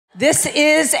This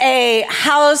is a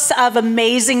house of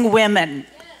amazing women.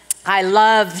 I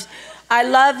love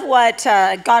what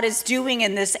God is doing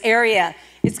in this area.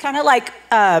 It's kind of like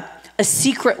a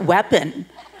secret weapon.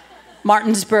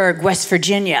 Martinsburg, West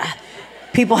Virginia.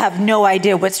 People have no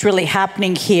idea what's really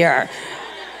happening here.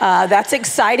 That's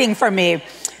exciting for me.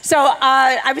 So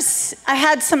I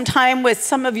had some time with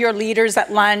some of your leaders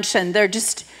at lunch, and they're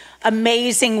just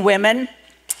amazing women.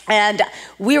 And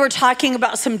we were talking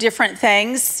about some different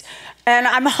things, and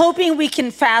I'm hoping we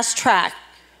can fast track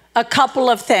a couple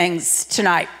of things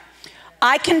tonight.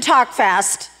 I can talk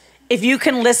fast if you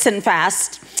can listen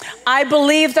fast. I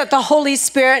believe that the Holy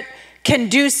Spirit can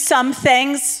do some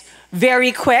things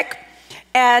very quick.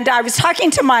 And I was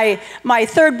talking to my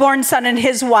third-born son and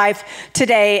his wife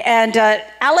today, and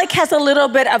Alec has a little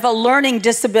bit of a learning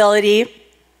disability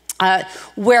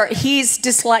where he's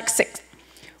dyslexic,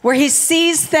 where he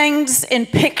sees things in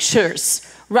pictures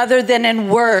rather than in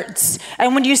words.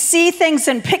 And when you see things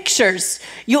in pictures,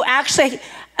 you actually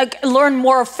learn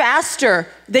more faster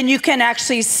than you can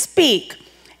actually speak.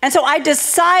 And so I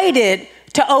decided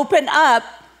to open up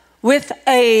with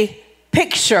a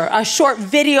picture, a short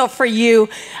video for you.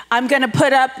 I'm gonna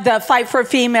put up the Fight for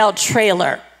Female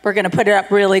trailer. We're gonna put it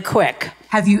up really quick.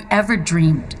 Have you ever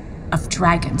dreamed of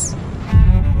dragons?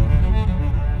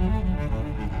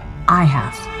 I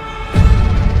have.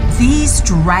 These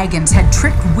dragons had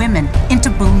tricked women into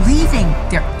believing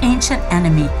their ancient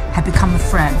enemy had become a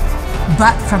friend.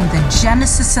 But from the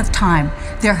genesis of time,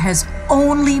 there has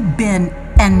only been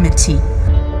enmity.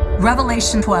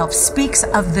 Revelation 12 speaks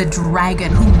of the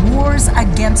dragon who wars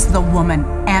against the woman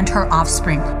and her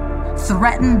offspring.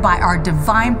 Threatened by our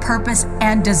divine purpose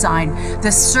and design,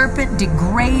 the serpent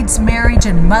degrades marriage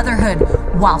and motherhood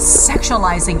while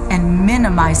sexualizing and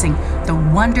minimizing the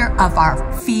wonder of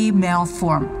our female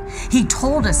form. He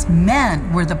told us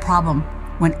men were the problem,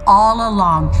 when all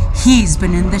along he's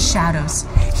been in the shadows.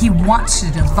 He wants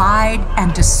to divide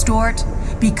and distort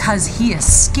because he is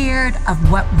scared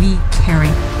of what we carry.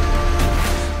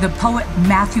 The poet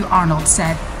Matthew Arnold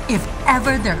said, "If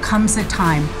ever there comes a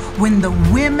time when the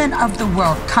women of the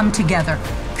world come together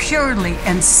purely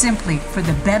and simply for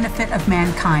the benefit of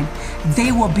mankind,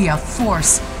 they will be a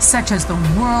force such as the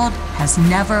world has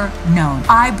never known."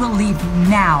 I believe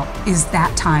now is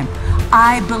that time.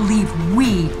 I believe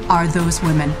we are those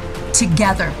women.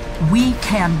 Together, we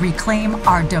can reclaim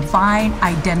our divine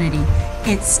identity.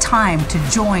 It's time to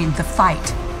join the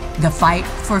fight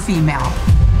for female.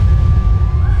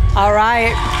 All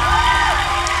right.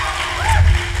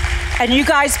 And you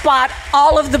guys bought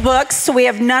all of the books, so we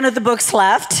have none of the books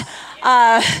left.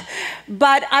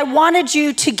 But I wanted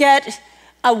you to get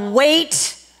a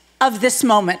weight of this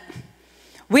moment.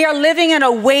 We are living in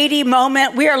a weighty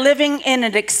moment. We are living in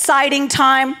an exciting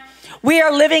time. We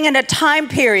are living in a time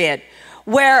period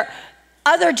where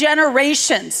other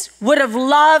generations would have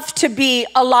loved to be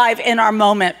alive in our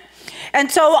moment. And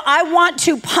so I want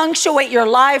to punctuate your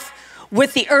life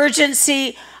with the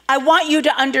urgency. I want you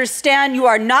to understand you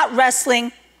are not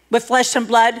wrestling with flesh and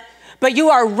blood, but you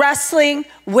are wrestling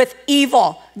with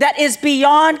evil that is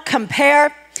beyond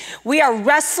compare. We are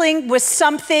wrestling with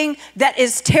something that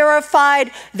is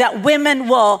terrified that women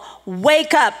will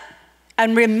wake up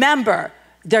and remember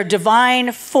their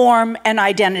divine form and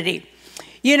identity.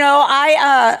 You know,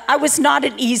 I was not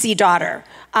an easy daughter.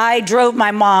 I drove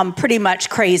my mom pretty much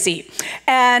crazy.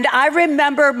 And I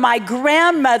remember my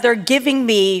grandmother giving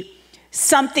me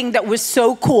something that was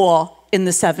so cool in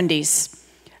the 70s,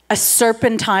 a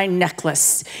serpentine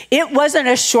necklace. It wasn't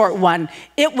a short one,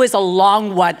 it was a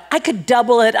long one. I could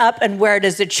double it up and wear it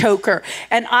as a choker.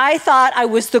 And I thought I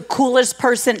was the coolest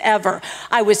person ever.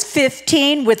 I was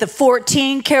 15 with a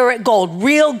 14-karat gold,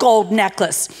 real gold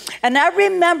necklace. And I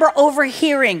remember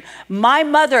overhearing my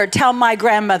mother tell my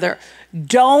grandmother,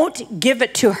 "Don't give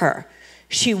it to her.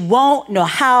 She won't know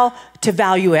how to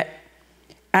value it."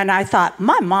 And I thought,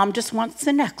 my mom just wants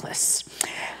the necklace.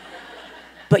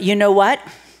 But you know what?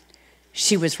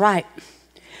 She was right.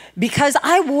 Because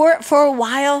I wore it for a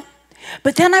while,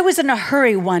 but then I was in a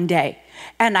hurry one day,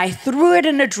 and I threw it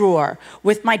in a drawer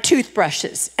with my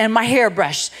toothbrushes and my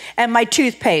hairbrush and my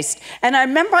toothpaste. And I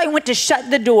remember I went to shut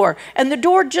the door, and the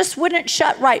door just wouldn't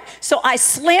shut right. So I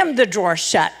slammed the drawer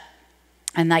shut.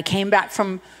 And I came back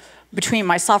from between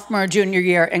my sophomore and junior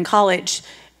year in college,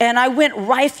 and I went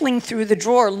rifling through the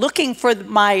drawer looking for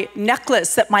my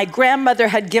necklace that my grandmother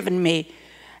had given me,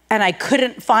 and I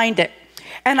couldn't find it.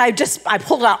 And I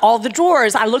pulled out all the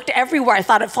drawers. I looked everywhere. I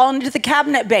thought it fallen into the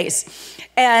cabinet base.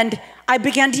 And I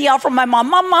began to yell for my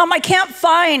mom, Mom, I can't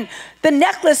find the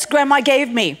necklace Grandma gave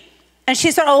me." And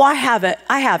she said, "Oh, I have it.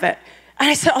 And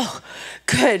I said, "Oh,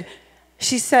 good."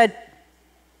 She said,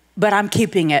 but I'm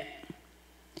keeping it.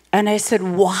 And I said,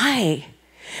 why?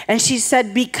 And she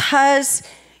said, because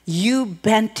you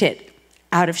bent it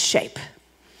out of shape.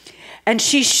 And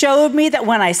she showed me that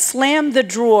when I slammed the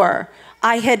drawer,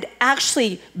 I had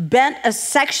actually bent a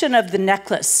section of the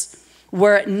necklace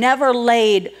where it never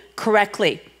laid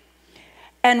correctly.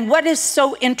 And what is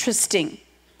so interesting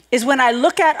is when I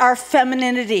look at our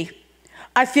femininity,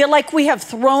 I feel like we have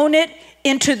thrown it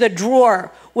into the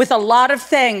drawer with a lot of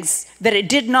things that it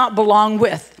did not belong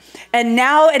with. And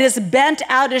now it is bent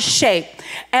out of shape.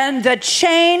 And the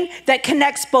chain that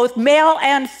connects both male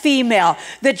and female,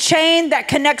 the chain that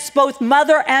connects both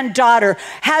mother and daughter,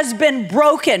 has been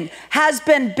broken, has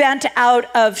been bent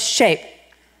out of shape.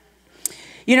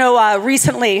 You know,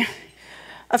 recently,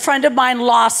 a friend of mine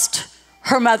lost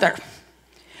her mother.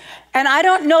 And I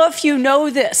don't know if you know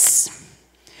this,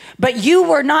 but you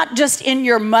were not just in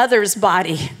your mother's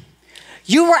body.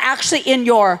 You were actually in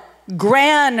your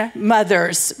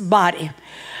grandmother's body.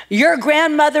 Your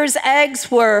grandmother's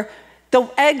eggs were the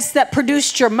eggs that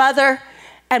produced your mother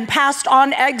and passed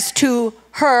on eggs to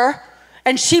her,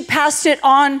 and she passed it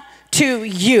on to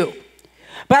you.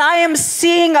 But I am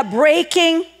seeing a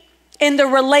breaking in the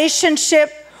relationship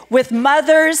with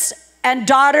mothers and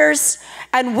daughters,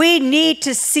 and we need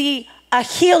to see a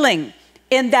healing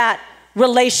in that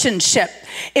relationship.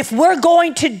 If we're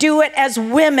going to do it as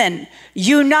women,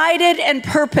 united in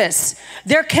purpose,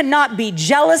 there cannot be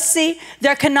jealousy,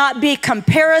 there cannot be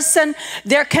comparison,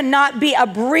 there cannot be a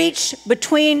breach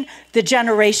between the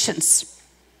generations.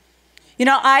 You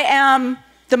know, I am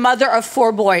the mother of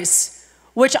 4 boys,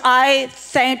 which I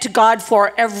thanked God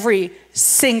for every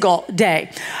single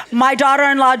day. My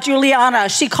daughter-in-law, Juliana,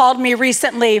 she called me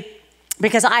recently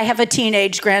because I have a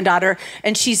teenage granddaughter,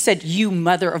 and she said, you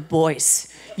mother of boys,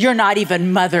 you're not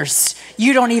even mothers.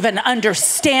 You don't even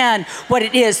understand what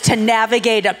it is to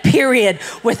navigate a period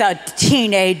with a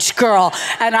teenage girl.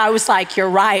 And I was like, you're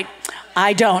right.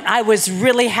 I don't. I was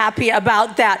really happy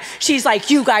about that. She's like,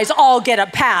 you guys all get a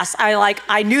pass.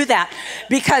 I knew that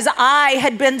because I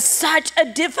had been such a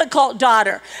difficult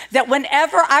daughter that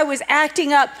whenever I was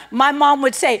acting up, my mom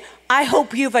would say, I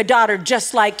hope you have a daughter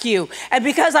just like you. And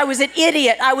because I was an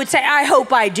idiot, I would say, I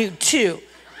hope I do too.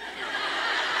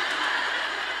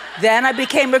 Then I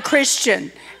became a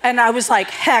Christian, and I was like,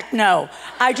 heck no.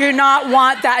 I do not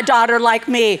want that daughter like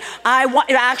me. I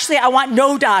want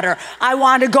no daughter. I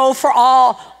want to go for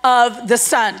all of the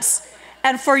sons.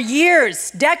 And for years,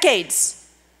 decades,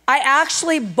 I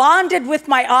actually bonded with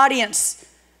my audience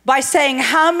by saying,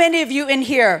 how many of you in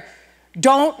here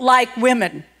don't like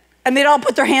women? And they'd all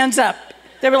put their hands up.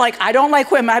 They were like, I don't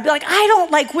like women. I'd be like, I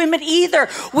don't like women either.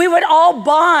 We would all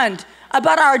bond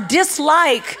about our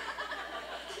dislike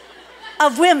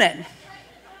of women.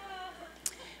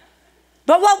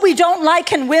 But what we don't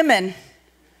like in women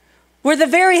were the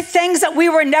very things that we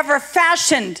were never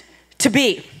fashioned to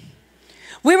be.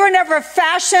 We were never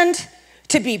fashioned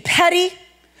to be petty.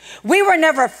 We were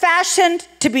never fashioned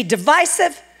to be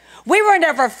divisive. We were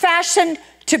never fashioned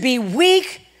to be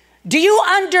weak. Do you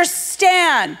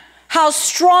understand how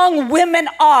strong women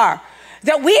are?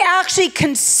 That we actually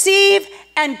conceive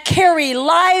and carry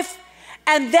life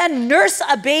and then nurse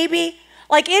a baby?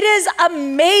 Like, it is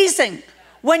amazing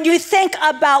when you think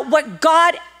about what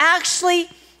God actually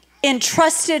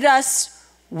entrusted us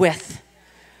with.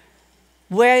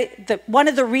 One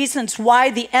of the reasons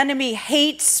why the enemy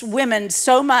hates women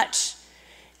so much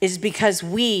is because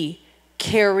we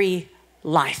carry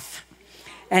life.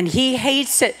 And he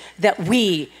hates it that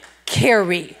we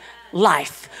carry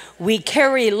life. We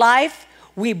carry life,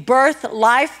 we birth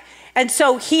life, and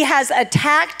so he has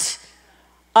attacked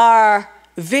our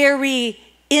very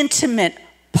intimate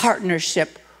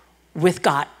partnership with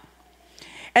God.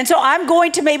 And so I'm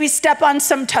going to maybe step on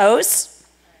some toes,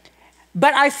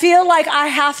 but I feel like I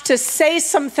have to say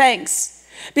some things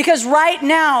because right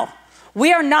now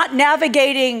we are not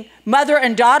navigating mother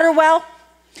and daughter well,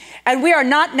 and we are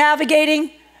not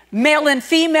navigating male and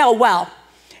female well.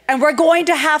 And we're going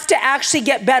to have to actually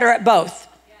get better at both.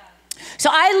 So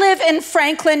I live in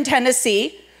Franklin,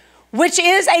 Tennessee, which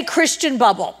is a Christian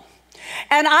bubble.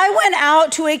 And I went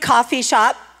out to a coffee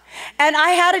shop and I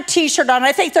had a t-shirt on.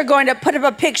 I think they're going to put up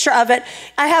a picture of it.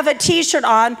 I have a t-shirt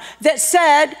on that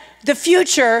said, the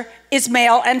future is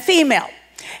male and female.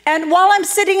 And while I'm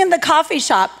sitting in the coffee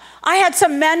shop, I had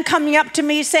some men coming up to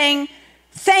me saying,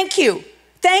 thank you.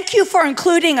 Thank you for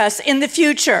including us in the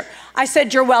future. I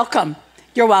said, you're welcome.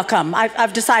 You're welcome.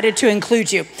 I've decided to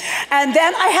include you. And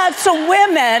then I had some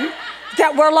women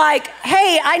that were like,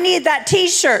 hey, I need that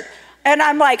t-shirt. And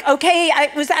I'm like, okay,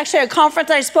 it was actually a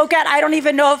conference I spoke at. I don't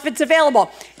even know if it's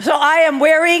available. So I am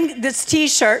wearing this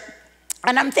t-shirt,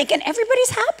 and I'm thinking,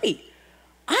 everybody's happy.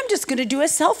 I'm just gonna do a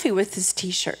selfie with this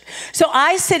t-shirt. So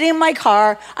I sit in my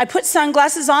car, I put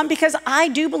sunglasses on because I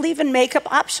do believe in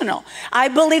makeup optional. I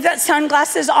believe that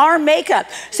sunglasses are makeup.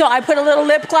 So I put a little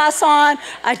lip gloss on,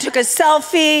 I took a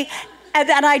selfie, and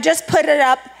then I just put it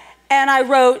up, and I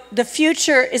wrote, the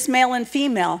future is male and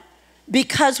female,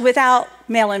 because without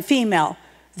male and female,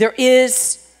 there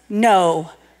is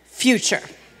no future.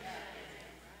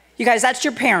 You guys, that's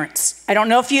your parents. I don't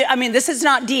know if you, I mean, this is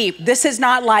not deep. This is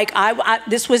not like,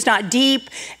 this was not deep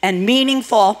and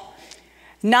meaningful.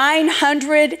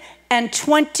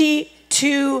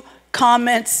 922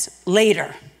 comments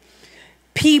later,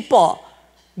 people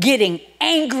getting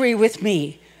angry with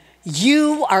me.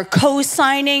 You are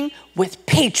co-signing with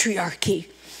patriarchy.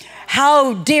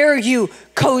 How dare you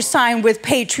co-sign with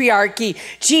patriarchy?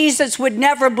 Jesus would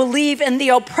never believe in the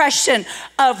oppression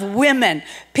of women.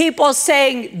 People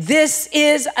saying this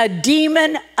is a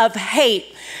demon of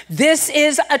hate. This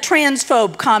is a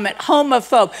transphobe comment,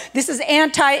 homophobe. This is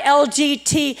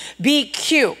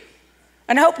anti-LGBTQ.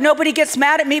 And I hope nobody gets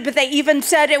mad at me, but they even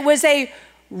said it was a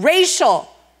racial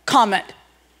comment.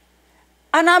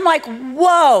 And I'm like,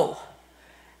 whoa.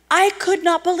 I could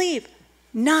not believe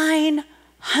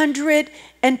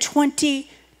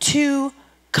 922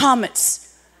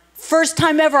 comments. First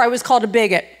time ever I was called a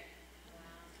bigot.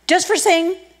 Just for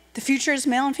saying the future is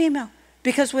male and female.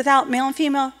 Because without male and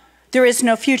female, there is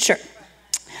no future.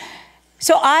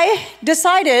 So I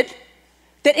decided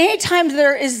that anytime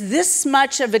there is this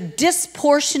much of a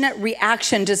disproportionate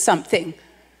reaction to something,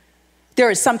 there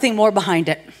is something more behind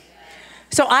it.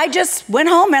 So I just went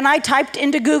home and I typed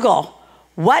into Google,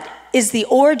 what is the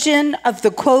origin of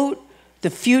the quote, the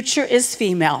future is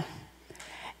female?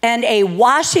 And a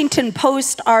Washington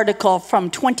Post article from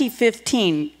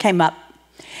 2015 came up.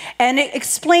 And it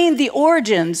explained the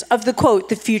origins of the quote,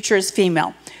 the future is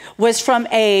female, was from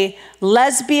a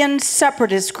lesbian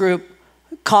separatist group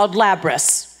called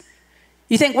Labris.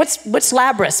 You think, what's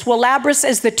Labris? Well, Labris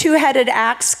is the two-headed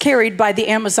axe carried by the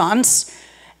Amazons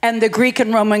and the Greek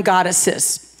and Roman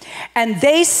goddesses. And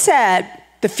they said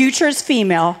the future is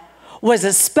female was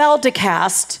a spell to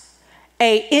cast,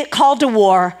 a call to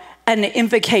war, and an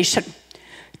invocation.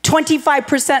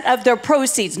 25% of their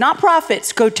proceeds, not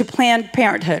profits, go to Planned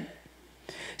Parenthood.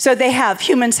 So they have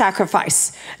human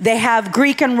sacrifice. They have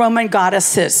Greek and Roman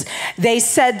goddesses. They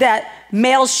said that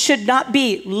males should not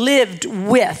be lived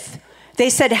with.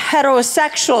 They said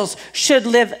heterosexuals should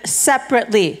live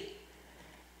separately.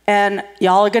 And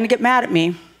y'all are gonna get mad at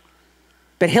me,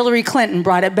 but Hillary Clinton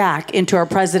brought it back into her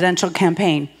presidential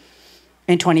campaign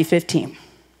in 2015.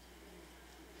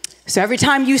 So every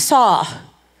time you saw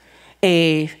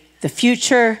the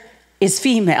future is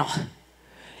female,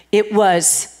 it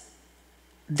was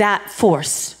that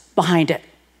force behind it.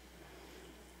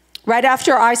 Right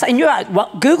after I saw, and you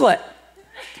well, Google it.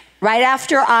 Right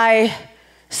after I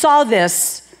saw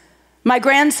this, my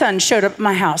grandson showed up at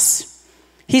my house.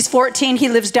 He's 14, he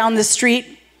lives down the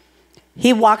street.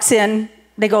 He walks in,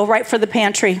 they go right for the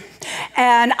pantry.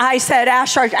 And I said,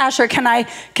 Asher, can I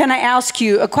ask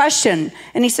you a question?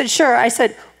 And he said, sure. I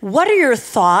said, what are your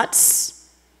thoughts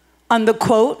on the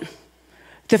quote,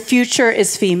 the future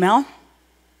is female?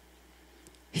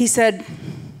 He said,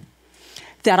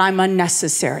 that I'm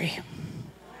unnecessary.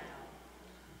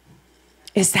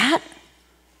 Is that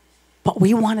what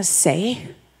we want to say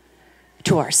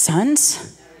to our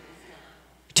sons,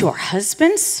 to our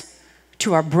husbands,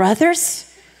 to our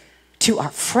brothers, to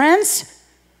our friends,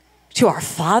 to our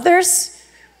fathers,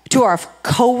 to our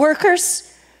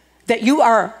co-workers, that you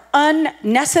are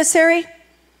unnecessary?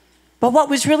 But what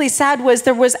was really sad was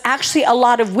there was actually a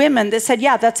lot of women that said,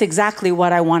 yeah, that's exactly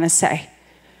what I want to say.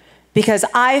 Because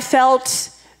I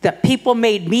felt that people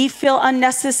made me feel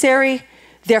unnecessary,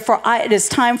 therefore it is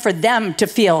time for them to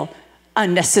feel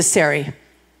unnecessary.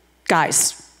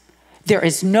 Guys, there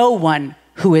is no one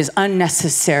who is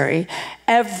unnecessary.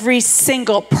 Every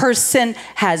single person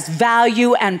has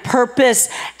value and purpose,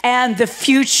 and the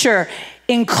future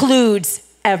includes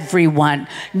everyone.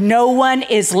 No one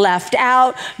is left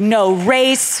out, no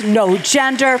race, no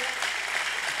gender.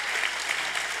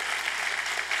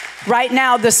 Right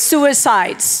now, the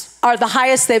suicides are the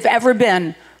highest they've ever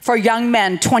been for young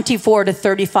men 24 to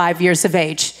 35 years of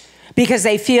age because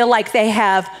they feel like they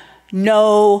have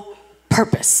no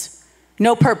purpose.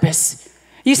 No purpose.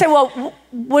 You say, well,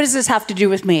 what does this have to do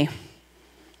with me?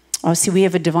 Oh, see, we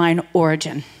have a divine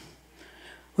origin.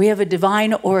 We have a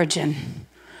divine origin.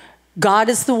 God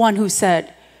is the one who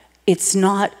said, it's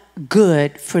not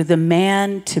good for the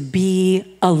man to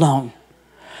be alone.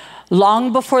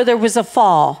 Long before there was a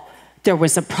fall, there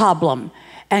was a problem.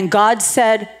 And God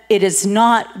said, it is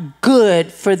not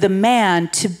good for the man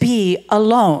to be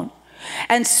alone.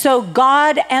 And so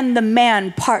God and the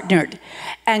man partnered.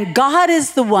 And God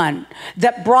is the one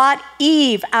that brought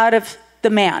Eve out of the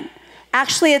man.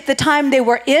 Actually, at the time, they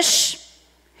were Ish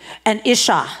and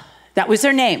Isha. That was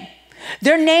their name.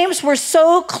 Their names were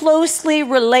so closely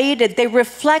related, they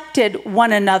reflected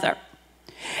one another.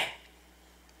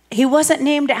 He wasn't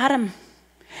named Adam,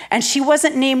 and she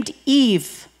wasn't named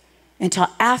Eve until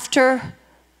after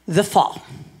the fall.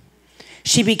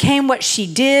 She became what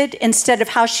she did instead of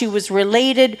how she was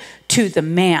related to the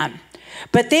man.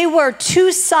 But they were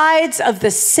two sides of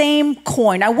the same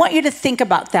coin. I want you to think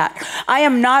about that. I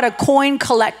am not a coin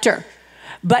collector,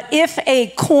 but if a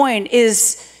coin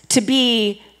is to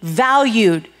be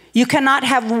valued, you cannot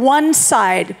have one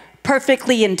side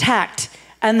perfectly intact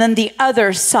and then the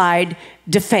other side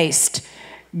defaced.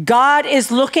 God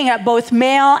is looking at both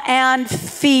male and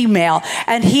female,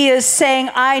 and he is saying,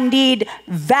 I need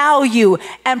value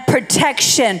and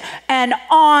protection and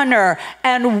honor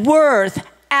and worth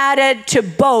added to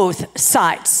both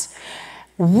sides.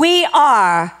 We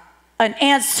are an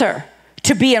answer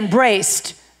to be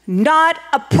embraced, not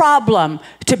a problem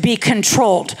to be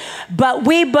controlled. But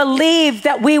we believe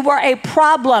that we were a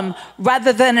problem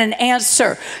rather than an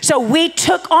answer. So we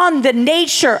took on the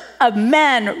nature of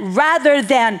men rather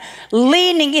than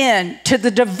leaning in to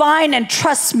the divine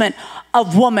entrustment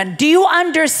of woman. Do you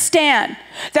understand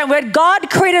that when God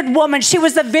created woman, she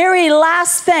was the very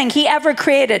last thing he ever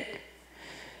created?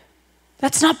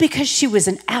 That's not because she was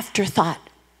an afterthought.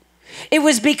 It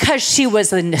was because she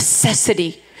was a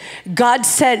necessity. God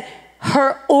said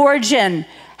her origin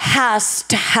has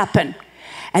to happen.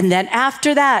 And then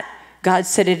after that, God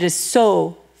said it is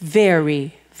so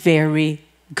very, very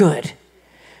good.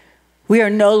 We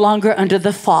are no longer under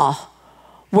the fall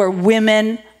where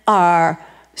women are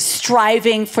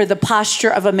striving for the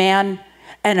posture of a man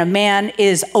and a man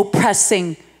is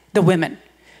oppressing the women.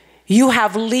 You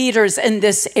have leaders in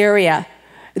this area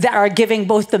that are giving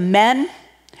both the men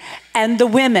and the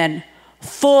women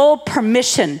full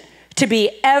permission to be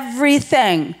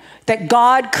everything that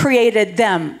God created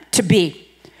them to be.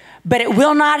 But it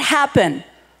will not happen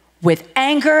with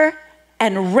anger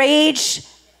and rage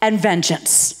and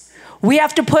vengeance. We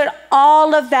have to put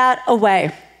all of that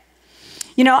away.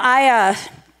 You know, I've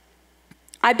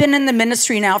been in the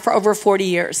ministry now for over 40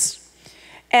 years,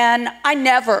 and I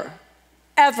never,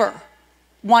 ever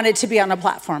wanted to be on a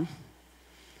platform.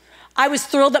 I was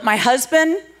thrilled that my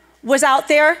husband was out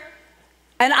there,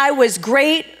 and I was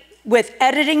great with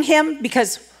editing him,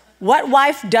 because what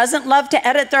wife doesn't love to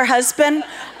edit their husband?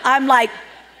 I'm like,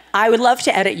 I would love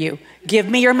to edit you. Give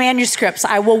me your manuscripts.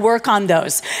 I will work on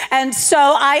those. And so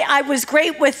I was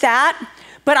great with that,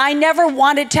 but I never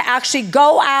wanted to actually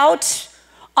go out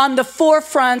on the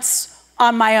forefronts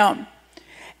on my own.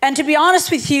 And to be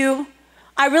honest with you,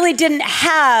 I really didn't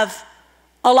have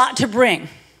a lot to bring.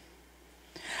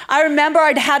 I remember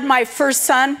I'd had my first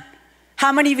son.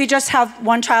 How many of you just have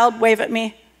one child? Wave at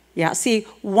me. Yeah, see,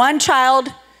 one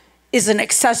child is an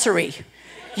accessory.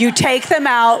 You take them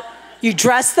out, you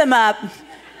dress them up,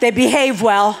 they behave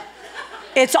well.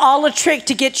 It's all a trick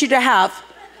to get you to have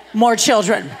more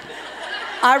children.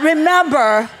 I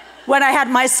remember when I had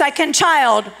my second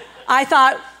child, I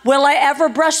thought, will I ever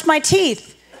brush my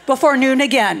teeth before noon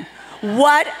again?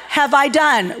 What have I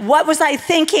done? What was I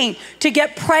thinking to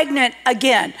get pregnant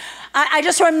again? I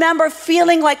just remember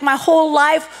feeling like my whole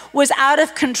life was out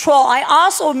of control. I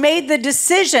also made the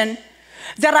decision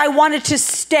that I wanted to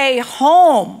stay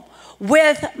home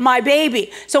with my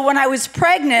baby. So when I was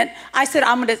pregnant, I said,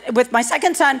 with my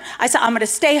second son, I said, I'm gonna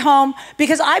stay home,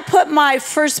 because I put my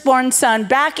firstborn son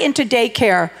back into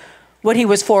daycare when he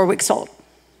was 4 weeks old.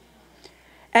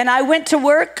 And I went to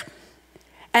work,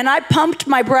 and I pumped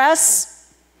my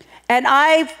breasts, and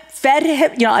I fed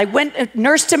him, I went and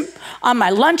nursed him on my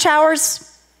lunch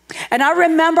hours. And I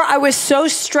remember I was so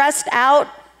stressed out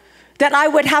that I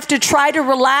would have to try to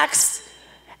relax,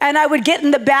 and I would get in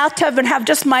the bathtub and have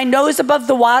just my nose above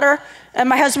the water, and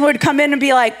my husband would come in and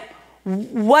be like,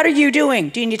 what are you doing?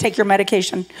 Do you need to take your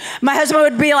medication? My husband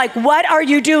would be like, what are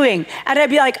you doing? And I'd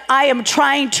be like, I am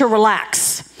trying to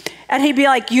relax. And he'd be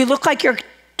like, you look like you're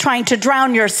trying to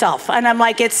drown yourself. And I'm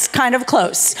like, it's kind of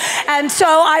close. And so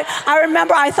I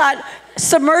remember I thought,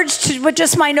 submerged with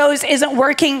just my nose isn't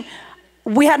working.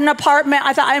 We had an apartment.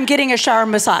 I thought, I'm getting a shower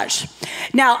massage.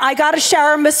 Now, I got a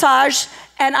shower massage,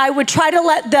 and I would try to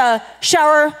let the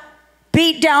shower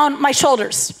beat down my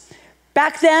shoulders.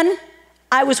 Back then,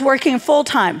 I was working full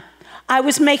time. I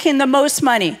was making the most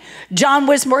money. John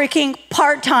was working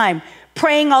part-time,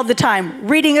 praying all the time,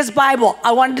 reading his Bible.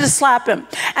 I wanted to slap him.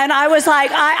 And I was like,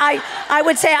 I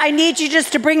would say, I need you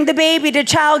just to bring the baby to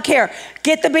childcare.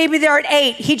 Get the baby there at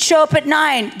 8. He'd show up at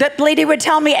 9. The lady would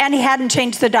tell me, and he hadn't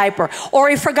changed the diaper, or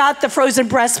he forgot the frozen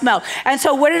breast milk. And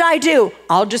so what did I do?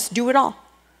 I'll just do it all.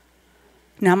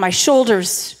 Now my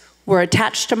shoulders were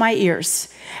attached to my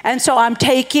ears. And so I'm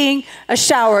taking a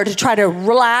shower to try to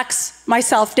relax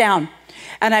myself down.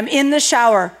 And I'm in the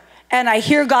shower, and I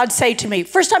hear God say to me,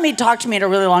 first time he talked to me in a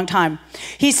really long time,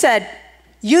 he said,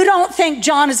 you don't think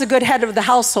John is a good head of the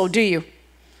household, do you?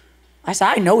 I said,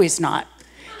 I know he's not.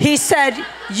 He said,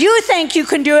 you think you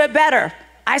can do it better.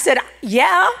 I said,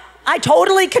 yeah, I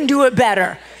totally can do it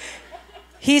better.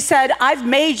 He said, I've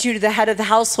made you the head of the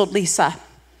household, Lisa.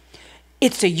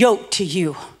 It's a yoke to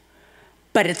you,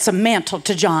 but it's a mantle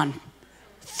to John.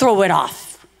 Throw it off.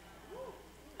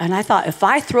 And I thought, if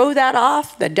I throw that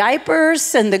off, the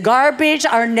diapers and the garbage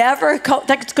are never,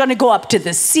 it's going to go up to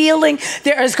the ceiling.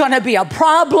 There is going to be a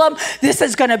problem. This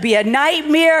is going to be a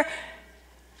nightmare.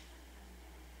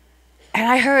 And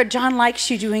I heard, John likes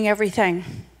you doing everything.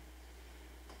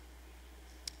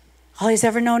 All he's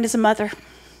ever known is a mother.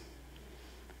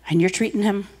 And you're treating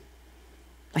him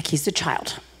like he's a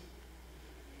child.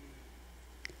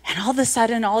 And all of a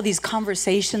sudden, all these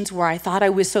conversations where I thought I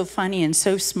was so funny and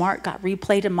so smart got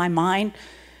replayed in my mind.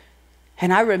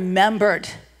 And I remembered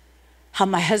how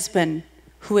my husband,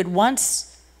 who had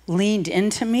once leaned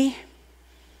into me,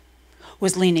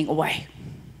 was leaning away.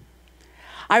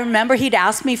 I remember he'd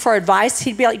ask me for advice.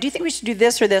 He'd be like, do you think we should do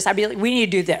this or this? I'd be like, we need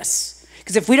to do this.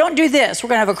 Because if we don't do this, we're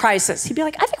going to have a crisis. He'd be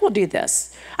like, I think we'll do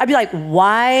this. I'd be like,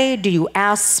 why do you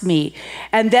ask me?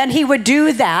 And then he would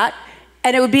do that.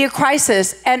 And it would be a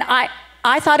crisis. And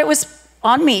I thought it was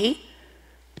on me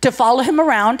to follow him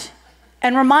around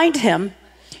and remind him,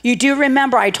 you do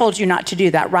remember I told you not to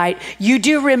do that, right? You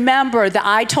do remember that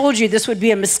I told you this would be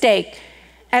a mistake.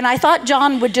 And I thought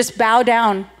John would just bow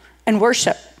down and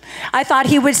worship. I thought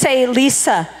he would say,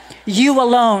 Lisa, you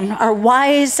alone are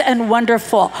wise and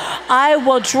wonderful. I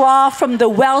will draw from the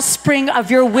wellspring of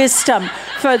your wisdom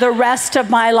for the rest of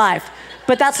my life.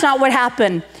 But that's not what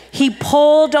happened. He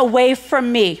pulled away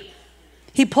from me.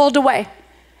 He pulled away.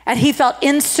 And he felt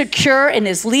insecure in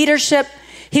his leadership.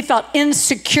 He felt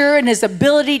insecure in his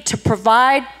ability to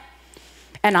provide.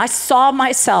 And I saw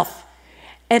myself.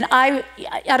 And I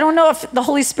don't know if the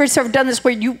Holy Spirit's ever done this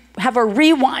where you have a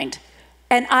rewind.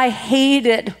 And I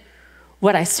hated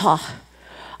what I saw.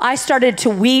 I started to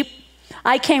weep.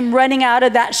 I came running out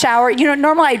of that shower. You know,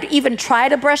 normally I'd even try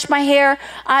to brush my hair.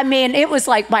 I mean, it was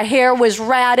like my hair was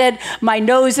ratted, my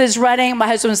nose is running. My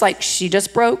husband was like, she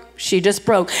just broke, she just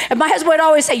broke. And my husband would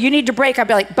always say, you need to break. I'd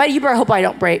be like, buddy, you better hope I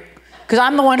don't break, because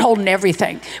I'm the one holding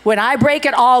everything. When I break,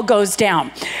 it all goes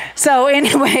down. So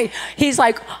anyway, he's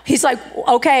like,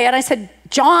 okay. And I said,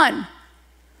 John,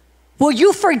 will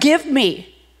you forgive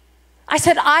me? I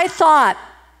said, I thought,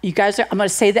 you guys, I'm going to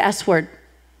say the S word.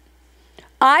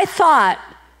 I thought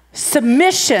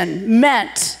submission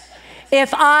meant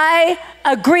if I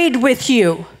agreed with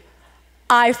you,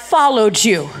 I followed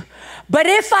you. But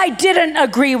if I didn't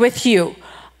agree with you,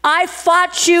 I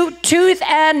fought you tooth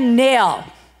and nail.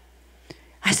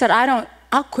 I said,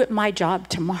 I'll quit my job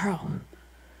tomorrow.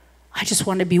 I just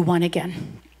want to be one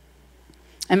again.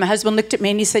 And my husband looked at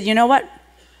me and he said, you know what?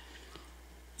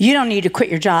 You don't need to quit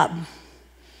your job,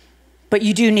 but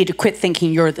you do need to quit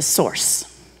thinking you're the source.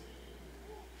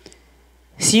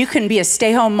 So you can be a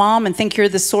stay-home mom and think you're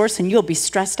the source and you'll be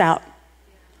stressed out.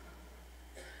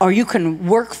 Or you can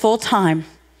work full-time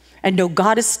and know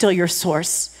God is still your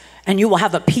source and you will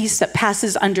have a peace that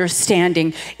passes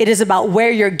understanding. It is about where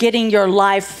you're getting your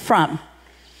life from.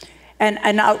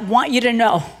 And I want you to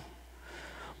know,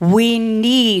 we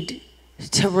need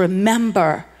to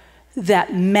remember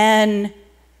that men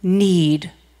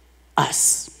need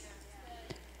us.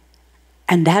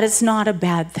 And that is not a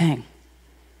bad thing.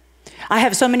 I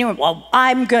have so many women, well,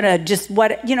 I'm gonna just,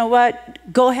 you know what?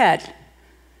 Go ahead.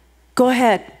 Go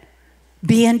ahead.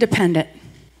 Be independent.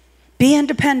 Be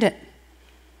independent.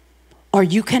 Or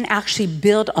you can actually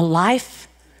build a life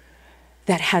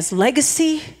that has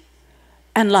legacy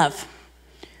and love.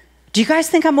 Do you guys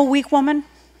think I'm a weak woman?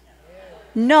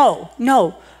 No.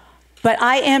 But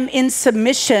I am in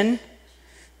submission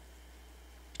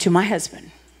to my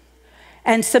husband.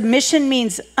 And submission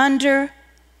means under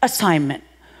assignment.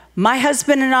 My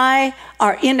husband and I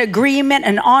are in agreement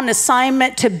and on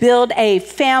assignment to build a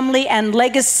family and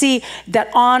legacy that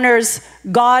honors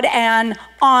God and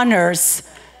honors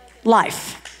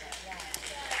life.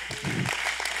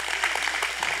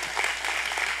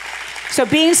 So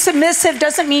being submissive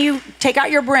doesn't mean you take out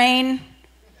your brain,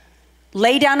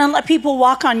 lay down and let people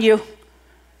walk on you.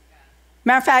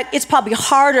 Matter of fact, it's probably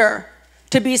harder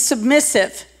to be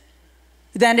submissive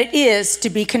than it is to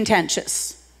be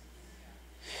contentious.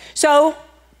 So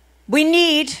we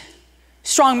need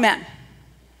strong men.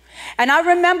 And I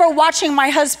remember watching my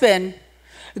husband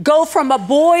go from a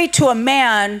boy to a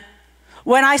man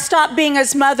when I stopped being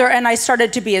his mother and I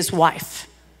started to be his wife.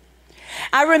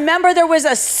 I remember there was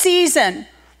a season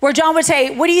where John would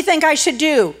say, what do you think I should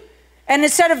do? And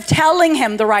instead of telling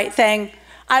him the right thing,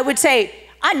 I would say,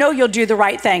 I know you'll do the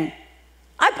right thing.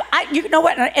 You know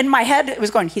what? In my head, it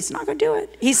was going, he's not going to do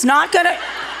it. He's not going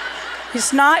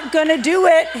to do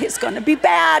it. He's going to be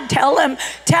bad. Tell him.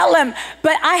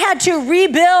 But I had to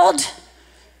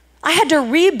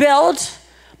rebuild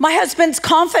my husband's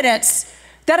confidence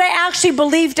that I actually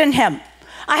believed in him.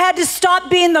 I had to stop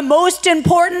being the most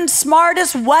important,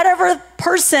 smartest, whatever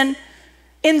person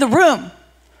in the room.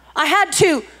 I had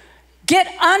to get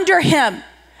under him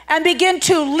and begin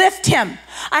to lift him.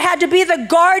 I had to be the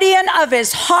guardian of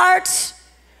his heart.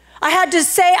 I had to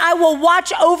say, I will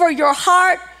watch over your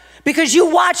heart because you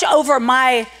watch over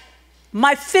my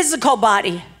physical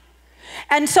body.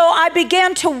 And so I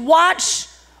began to watch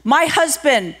my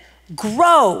husband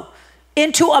grow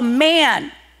into a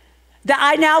man that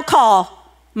I now call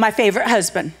my favorite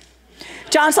husband.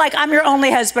 John's like, I'm your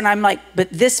only husband. I'm like, but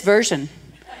this version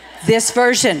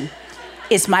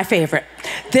is my favorite.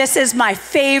 This is my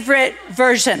favorite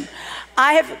version.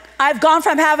 I've gone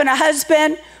from having a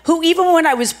husband who, even when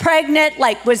I was pregnant,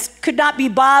 could not be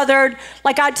bothered.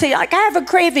 Like I'd say, I have a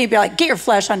craving. He'd be like, get your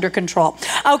flesh under control.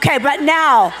 Okay, but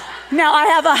now I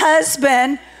have a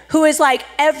husband who is like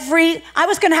I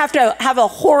was gonna have to have a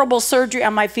horrible surgery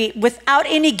on my feet without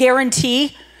any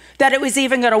guarantee that it was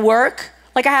even gonna work.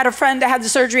 Like I had a friend that had the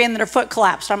surgery and then her foot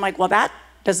collapsed. I'm like, well, that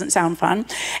doesn't sound fun.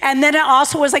 And then it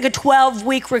also was like a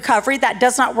 12-week recovery. That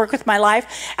does not work with my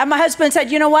life. And my husband said,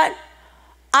 you know what?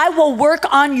 I will work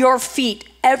on your feet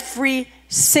every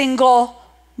single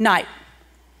night.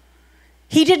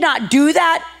 He did not do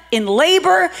that in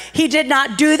labor. He did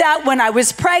not do that when I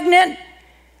was pregnant.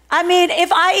 I mean,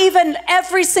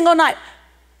 every single night,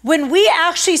 when we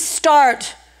actually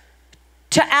start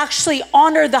to actually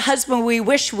honor the husband we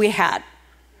wish we had,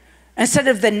 instead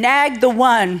of the nag the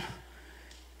one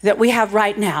that we have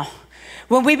right now,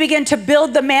 when we begin to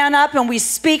build the man up and we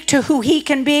speak to who he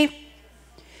can be,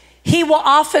 he will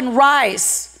often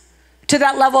rise to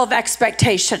that level of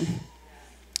expectation.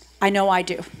 I know I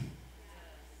do.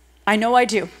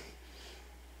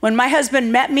 When my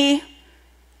husband met me,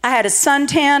 I had a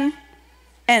suntan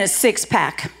and a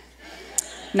six-pack.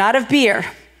 Not of beer.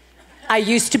 I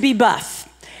used to be buff.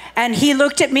 And he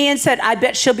looked at me and said, I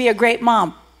bet she'll be a great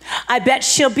mom. I bet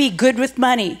she'll be good with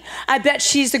money. I bet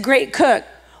she's a great cook.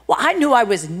 Well, I knew I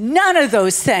was none of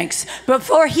those things.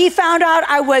 Before he found out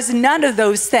I was none of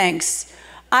those things,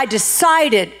 I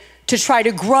decided to try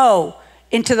to grow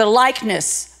into the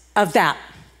likeness of that.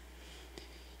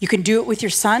 You can do it with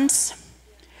your sons.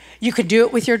 You can do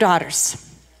it with your daughters.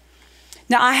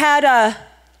 Now, I had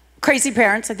crazy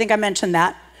parents. I think I mentioned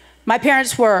that. My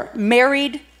parents were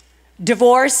married,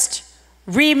 divorced,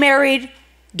 remarried,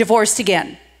 divorced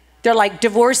again. They're like,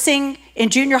 divorcing in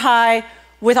junior high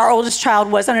with our oldest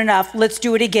child wasn't enough. Let's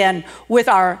do it again with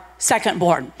our second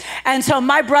born. And so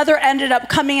my brother ended up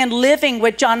coming and living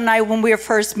with John and I when we were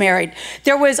first married.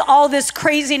 There was all this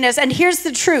craziness. And here's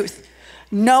the truth.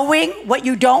 Knowing what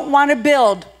you don't want to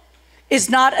build is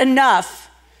not enough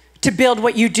to build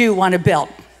what you do want to build.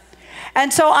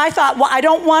 And so I thought, well, I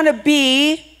don't want to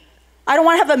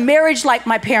have a marriage like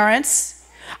my parents.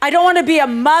 I don't want to be a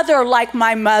mother like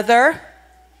my mother.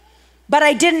 But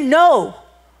I didn't know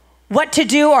what to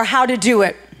do or how to do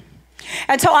it.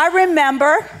 And so I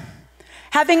remember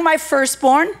having my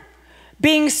firstborn,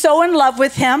 being so in love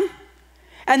with him,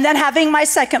 and then having my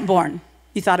secondborn.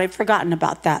 You thought I'd forgotten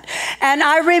about that. And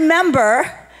I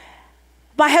remember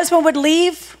my husband would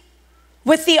leave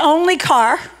with the only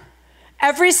car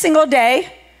every single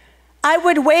day. I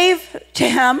would wave to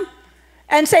him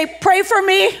and say, pray for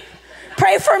me,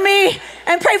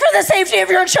 and pray for the safety of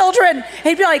your children.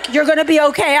 He'd be like, you're gonna be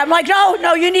okay. I'm like,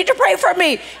 no, you need to pray for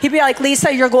me. He'd be like,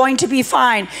 Lisa, you're going to be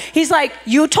fine. He's like,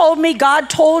 you told me God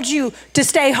told you to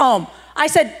stay home. I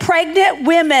said, pregnant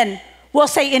women will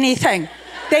say anything.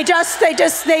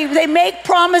 They make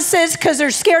promises because they're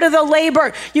scared of the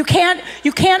labor. You can't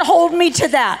hold me to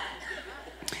that.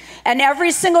 And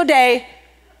every single day,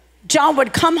 John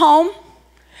would come home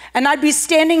and I'd be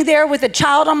standing there with a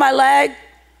child on my leg,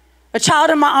 a child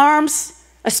in my arms,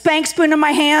 a spank spoon in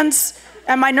my hands,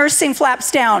 and my nursing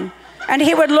flaps down. And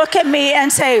he would look at me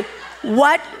and say,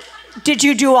 what did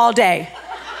you do all day?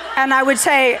 And I would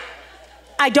say,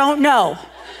 I don't know.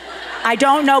 I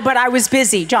don't know, but I was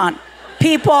busy, John.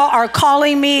 People are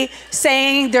calling me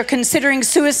saying they're considering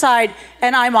suicide,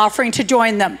 and I'm offering to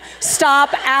join them.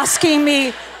 Stop asking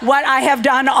me what I have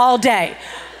done all day.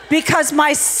 Because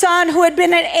my son, who had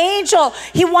been an angel,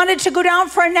 he wanted to go down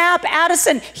for a nap.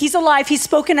 Addison, he's alive. He's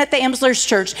spoken at the Imslers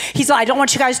Church. He's like, I don't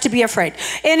want you guys to be afraid.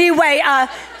 Anyway,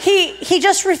 he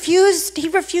just refused. He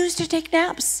refused to take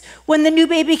naps when the new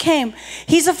baby came.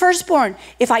 He's a firstborn.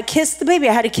 If I kissed the baby,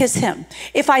 I had to kiss him.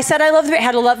 If I said I loved the baby, I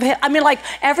had to love him. I mean, like,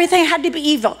 everything had to be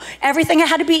evil. Everything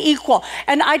had to be equal.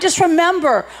 And I just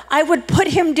remember I would put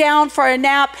him down for a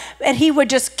nap, and he would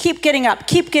just keep getting up,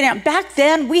 keep getting up. Back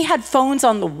then, we had phones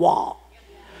on the wall.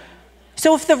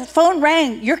 So if the phone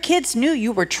rang, your kids knew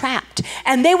you were trapped,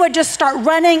 and they would just start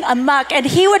running amok, and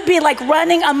he would be like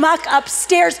running amok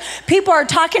upstairs. People are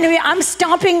talking to me. I'm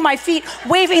stomping my feet,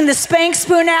 waving the spank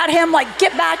spoon at him, like,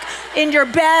 get back in your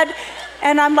bed.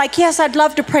 And I'm like, yes, I'd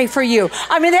love to pray for you.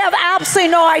 I mean, they have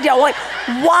absolutely no idea like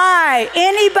why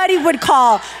anybody would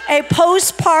call a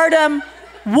postpartum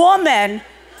woman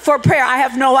for prayer. I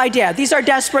have no idea. These are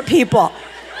desperate people.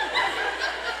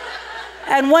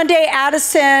 And one day,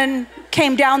 Addison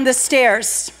came down the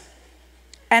stairs,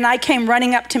 and I came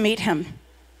running up to meet him.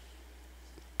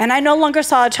 And I no longer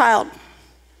saw a child.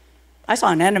 I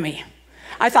saw an enemy.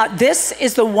 I thought, this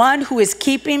is the one who is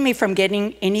keeping me from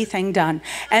getting anything done.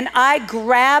 And I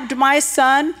grabbed my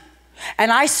son,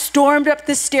 and I stormed up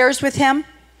the stairs with him.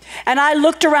 And I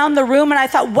looked around the room, and I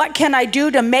thought, what can I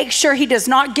do to make sure he does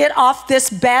not get off this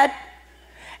bed?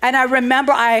 And I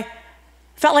remember I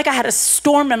felt like I had a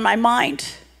storm in my mind.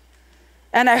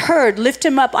 And I heard, lift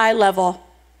him up eye level,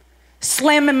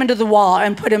 slam him into the wall,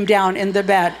 and put him down in the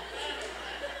bed.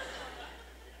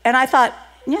 And I thought,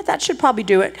 yeah, that should probably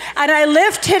do it. And I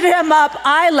lifted him up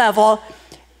eye level,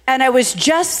 and I was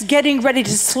just getting ready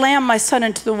to slam my son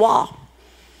into the wall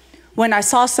when I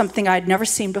saw something I'd never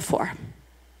seen before.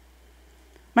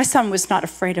 My son was not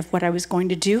afraid of what I was going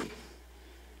to do.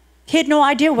 He had no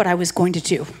idea what I was going to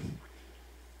do.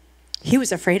 He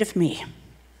was afraid of me.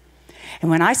 And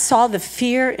when I saw the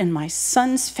fear in my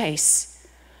son's face,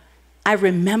 I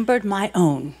remembered my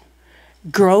own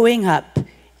growing up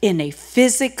in a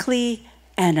physically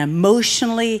and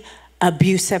emotionally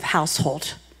abusive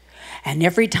household. And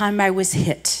every time I was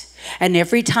hit, and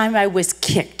every time I was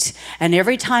kicked, and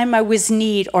every time I was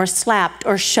kneed or slapped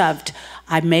or shoved,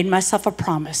 I made myself a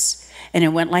promise. And it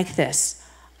went like this: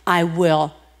 I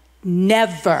will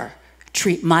never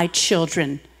treat my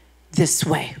children this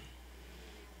way.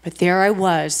 But there I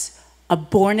was, a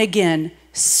born-again,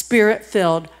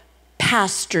 spirit-filled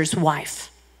pastor's wife,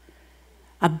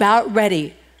 about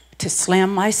ready to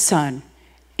slam my son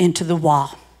into the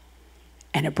wall.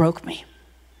 And it broke me.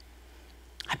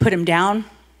 I put him down.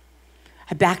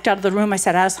 I backed out of the room. I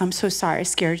said, Alice, I'm so sorry I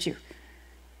scared you.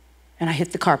 And I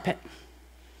hit the carpet.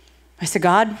 I said,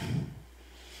 God,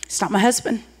 it's not my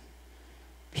husband.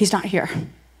 He's not here.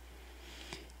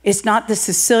 It's not the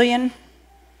Sicilian.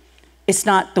 It's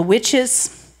not the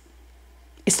witches.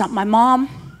 It's not my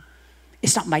mom.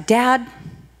 It's not my dad.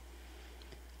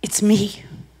 It's me.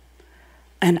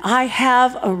 And I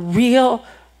have a real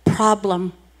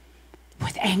problem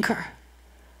with anger.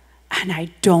 And I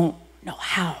don't know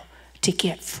how to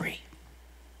get free.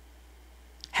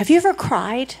 Have you ever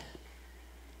cried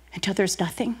until there's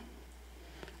nothing?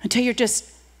 Until you're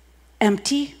just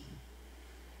empty?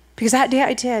 Because that day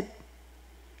I did.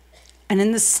 And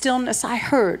in the stillness I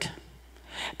heard,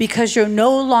 because you're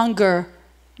no longer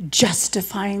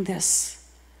justifying this,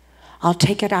 I'll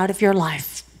take it out of your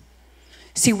life.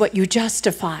 See, what you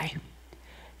justify,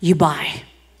 you buy.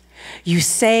 You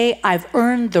say, I've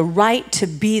earned the right to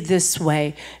be this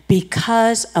way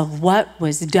because of what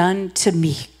was done to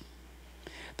me.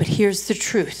 But here's the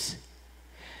truth.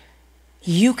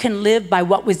 You can live by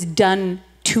what was done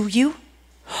to you,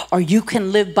 or you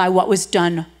can live by what was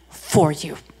done for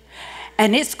you.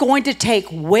 And it's going to take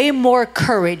way more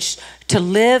courage to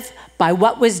live by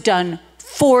what was done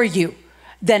for you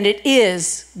than it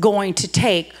is going to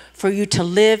take for you to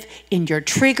live in your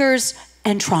triggers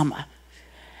and trauma.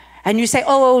 And you say,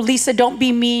 oh, Lisa, don't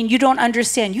be mean. You don't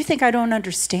understand. You think I don't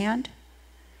understand?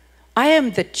 I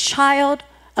am the child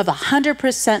of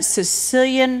 100%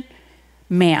 Sicilian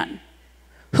man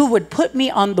who would put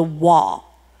me on the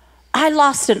wall. I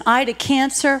lost an eye to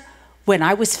cancer when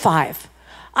I was 5.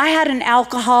 I had an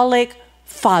alcoholic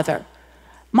father.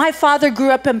 My father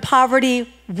grew up in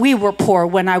poverty. We were poor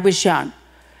when I was young.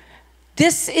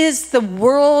 This is the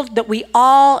world that we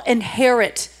all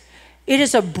inherit. It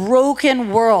is a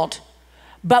broken world.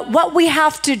 But what we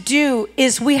have to do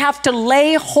is we have to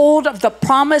lay hold of the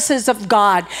promises of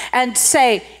God and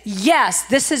say, yes,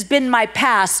 this has been my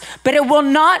past, but it will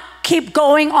not keep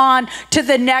going on to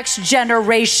the next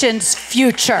generation's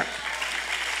future.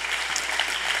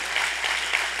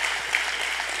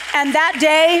 And that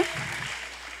day,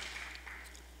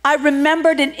 I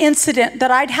remembered an incident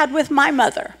that I'd had with my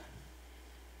mother.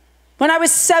 When I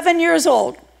was 7 years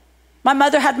old, my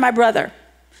mother had my brother.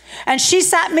 And she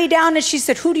sat me down and she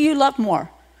said, who do you love more,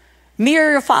 me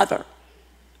or your father?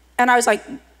 And I was like,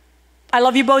 I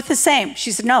love you both the same.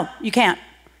 She said, no, you can't.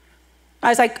 I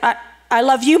was like, I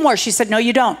love you more. She said, no,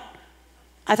 you don't.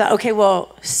 I thought, okay,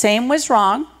 well, same was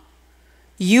wrong.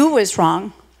 You was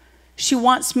wrong. She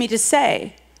wants me to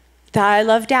say that I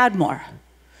love Dad more.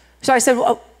 So I said,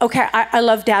 well, okay, I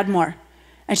love Dad more.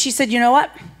 And she said, you know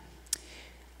what?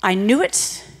 I knew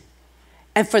it.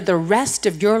 And for the rest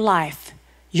of your life,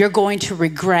 you're going to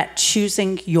regret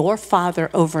choosing your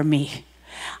father over me.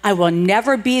 I will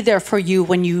never be there for you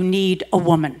when you need a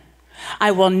woman.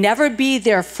 I will never be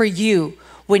there for you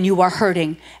when you are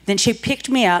hurting. Then she picked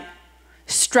me up,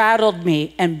 straddled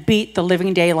me, and beat the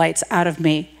living daylights out of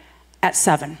me at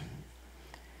 7.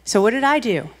 So what did I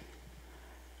do?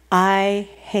 I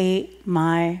hate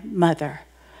my mother.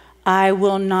 I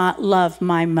will not love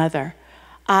my mother.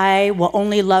 I will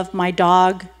only love my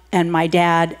dog and my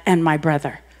dad and my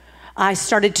brother. I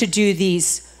started to do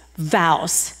these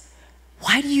vows.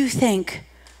 Why do you think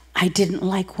I didn't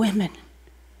like women?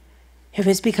 It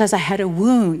was because I had a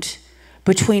wound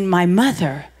between my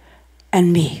mother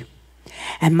and me.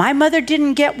 And my mother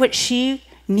didn't get what she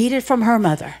needed from her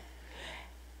mother.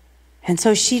 And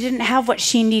so she didn't have what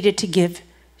she needed to give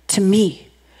to me.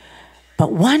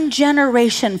 But one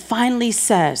generation finally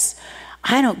says,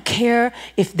 I don't care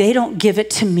if they don't give it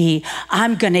to me.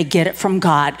 I'm going to get it from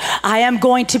God. I am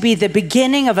going to be the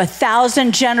beginning of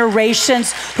 1,000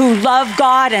 generations who love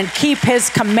God and keep his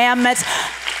commandments.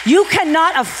 You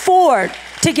cannot afford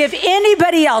to give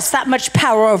anybody else that much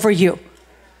power over you.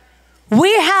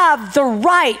 We have the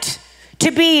right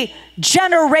to be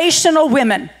generational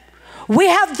women. We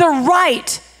have the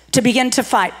right to begin to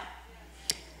fight.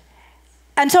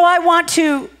 And so I want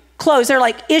to close. They're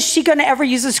like, is she going to ever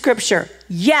use a scripture?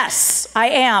 Yes, I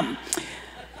am.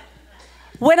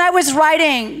 When I was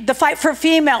writing The Fight for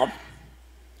Female,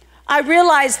 I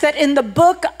realized that in the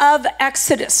book of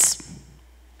Exodus,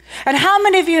 and how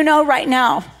many of you know right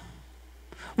now,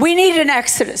 we need an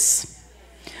Exodus.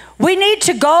 We need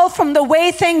to go from the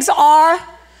way things are,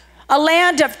 a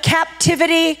land of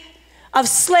captivity, of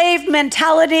slave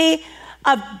mentality,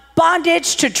 of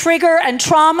bondage to trigger and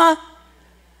trauma,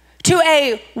 to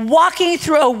a walking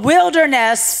through a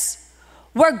wilderness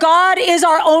where God is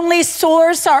our only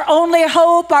source, our only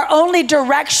hope, our only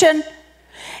direction,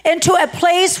 into a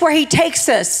place where he takes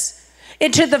us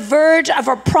into the verge of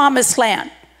a promised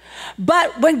land.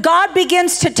 But when God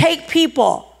begins to take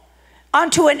people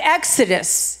onto an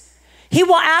exodus, he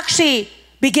will actually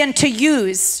begin to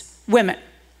use women.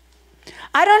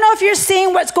 I don't know if you're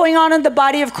seeing what's going on in the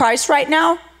body of Christ right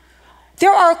now.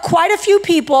 There are quite a few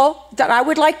people that I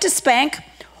would like to spank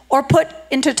or put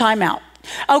into timeout.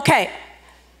 Okay,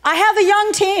 I have a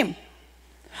young team.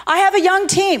 I have a young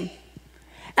team.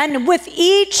 And with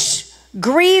each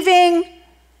grieving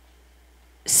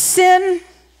sin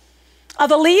of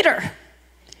a leader,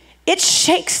 it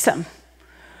shakes them.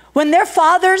 When their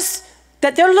fathers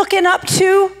that they're looking up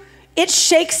to, it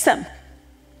shakes them.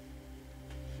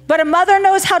 But a mother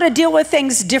knows how to deal with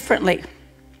things differently.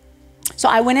 So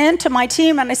I went into my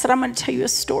team and I said, I'm going to tell you a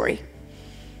story.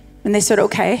 And they said,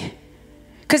 okay.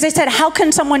 Because they said, how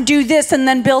can someone do this and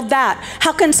then build that?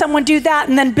 How can someone do that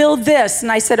and then build this?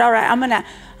 And I said, all right, I'm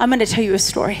going to tell you a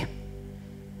story.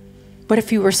 What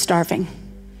if you were starving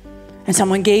and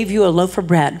someone gave you a loaf of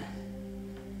bread,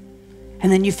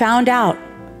 and then you found out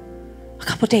a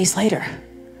couple days later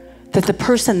that the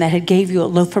person that had gave you a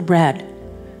loaf of bread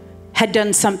had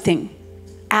done something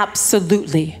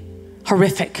absolutely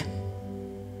horrific?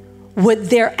 Would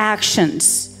their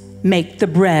actions make the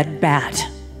bread bad?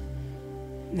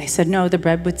 And they said, no, the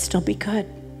bread would still be good.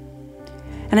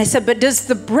 And I said, but does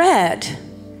the bread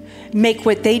make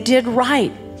what they did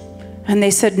right? And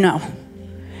they said, no.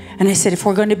 And I said, if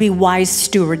we're going to be wise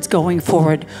stewards going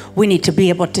forward, we need to be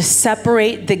able to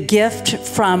separate the gift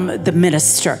from the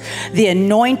minister. The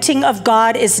anointing of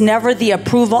God is never the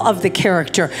approval of the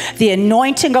character. The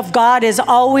anointing of God is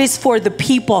always for the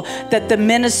people that the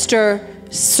minister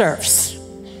serves.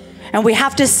 And we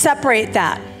have to separate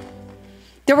that.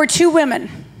 There were two women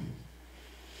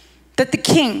that the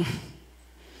king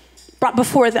brought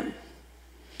before them.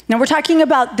 Now we're talking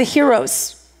about the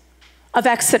heroes of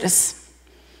Exodus.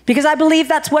 Because I believe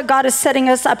that's what God is setting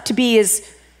us up to be, is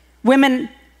women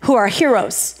who are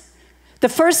heroes. The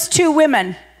first two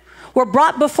women were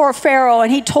brought before Pharaoh,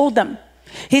 and he told them,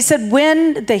 he said,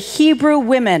 when the Hebrew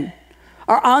women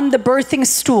are on the birthing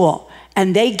stool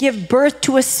and they give birth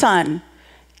to a son,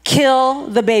 kill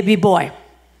the baby boy.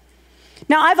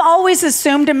 Now, I've always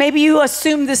assumed, and maybe you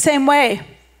assume the same way,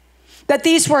 that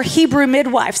these were Hebrew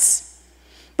midwives.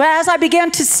 But as I began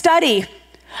to study,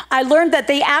 I learned that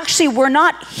they actually were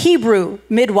not Hebrew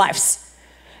midwives.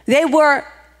 They were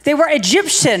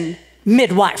Egyptian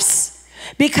midwives,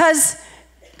 because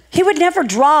he would never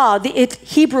draw the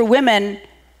Hebrew women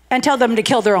and tell them to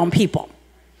kill their own people.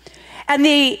 And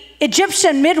the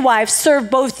Egyptian midwives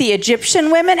served both the Egyptian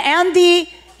women and the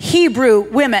Hebrew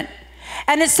women.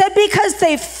 And it said because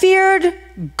they feared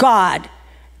God,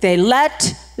 they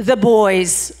let the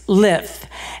boys live.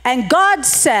 And God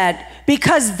said,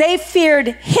 because they feared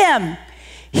him,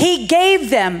 he gave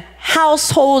them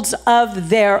households of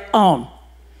their own.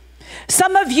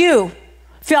 Some of you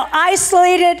feel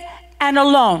isolated and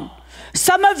alone.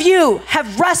 Some of you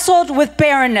have wrestled with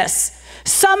barrenness.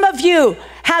 Some of you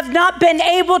have not been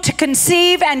able to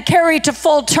conceive and carry to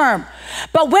full term.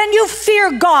 But when you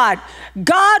fear God,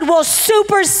 God will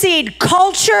supersede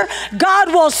culture.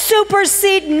 God will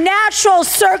supersede natural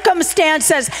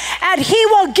circumstances, and he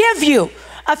will give you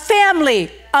a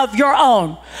family of your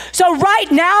own. So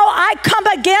right now, I come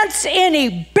against any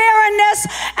barrenness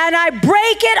and I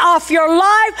break it off your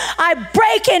life. I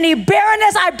break any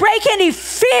barrenness. I break any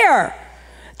fear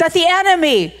that the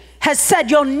enemy has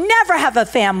said, you'll never have a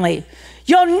family.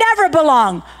 You'll never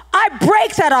belong. I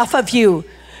break that off of you.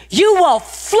 You will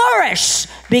flourish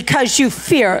because you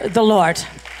fear the Lord.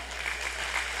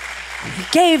 He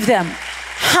gave them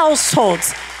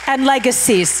households and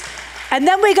legacies. And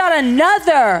then we got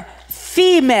another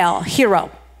female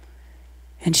hero,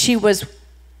 and she was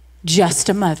just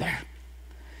a mother.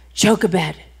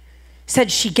 Jochebed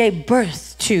said she gave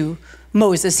birth to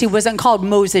Moses. He wasn't called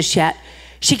Moses yet.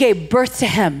 She gave birth to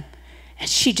him, and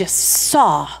she just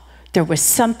saw there was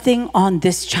something on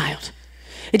this child.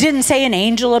 It didn't say an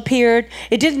angel appeared.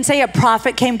 It didn't say a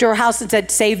prophet came to her house and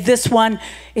said, save this one.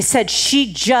 It said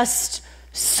she just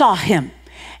saw him,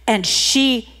 and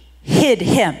she hid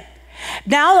him.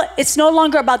 Now it's no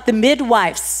longer about the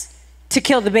midwives to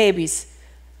kill the babies.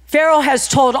 Pharaoh has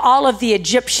told all of the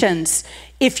Egyptians,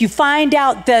 if you find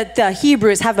out that the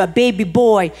Hebrews have a baby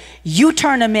boy, you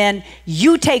turn them in,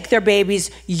 you take their babies,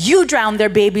 you drown their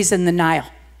babies in the Nile.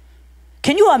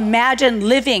 Can you imagine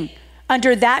living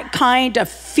under that kind of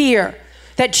fear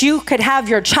that you could have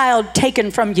your child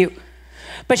taken from you?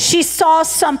 But she saw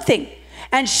something,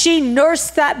 and she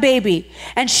nursed that baby,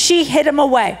 and she hid him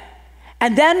away.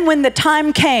 And then when the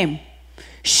time came,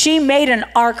 she made an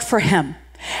ark for him.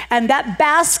 And that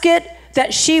basket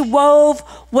that she wove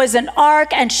was an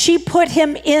ark, and she put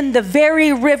him in the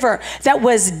very river that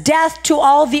was death to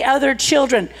all the other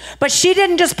children. But she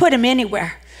didn't just put him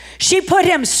anywhere. She put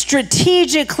him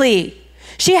strategically.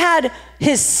 She had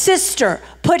his sister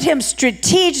put him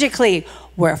strategically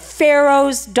where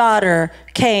Pharaoh's daughter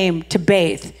came to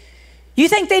bathe. You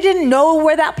think they didn't know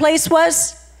where that place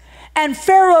was? And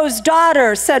Pharaoh's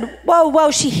daughter said, whoa,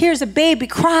 whoa, she hears a baby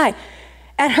cry.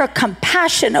 And her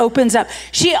compassion opens up.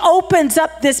 She opens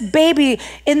up this baby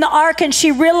in the ark, and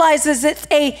she realizes it's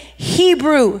a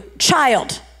Hebrew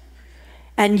child.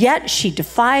 And yet she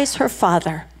defies her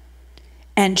father,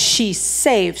 and she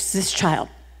saves this child.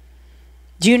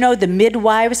 Do you know the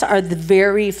midwives are the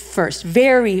very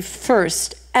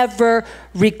first ever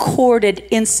recorded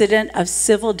incident of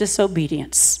civil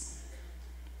disobedience?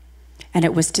 And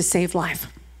it was to save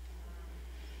life.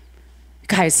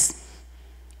 Guys,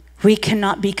 we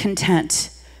cannot be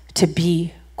content to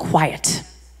be quiet.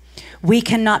 We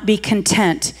cannot be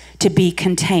content to be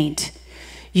contained.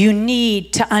 You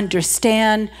need to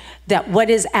understand that what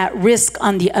is at risk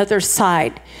on the other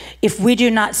side, if we do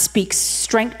not speak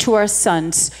strength to our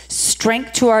sons,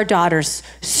 strength to our daughters,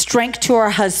 strength to our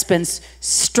husbands,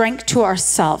 strength to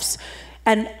ourselves,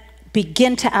 and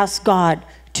begin to ask God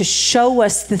to show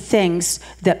us the things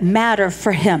that matter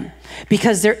for him.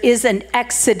 Because there is an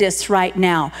exodus right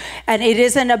now. And it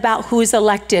isn't about who's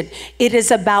elected. It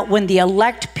is about when the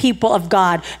elect people of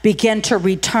God begin to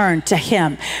return to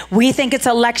him. We think it's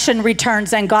election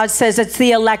returns, and God says it's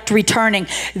the elect returning.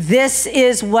 This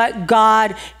is what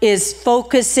God is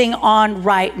focusing on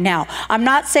right now. I'm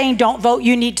not saying don't vote.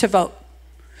 You need to vote.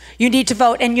 You need to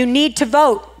vote, and you need to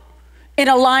vote in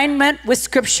alignment with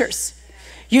scriptures.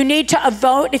 You need to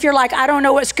vote. If you're like, I don't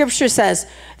know what scripture says,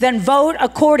 then vote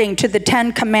according to the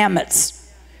 10 commandments.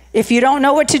 If you don't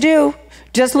know what to do,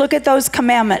 just look at those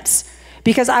commandments,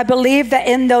 because I believe that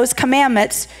in those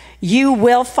commandments, you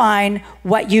will find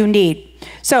what you need.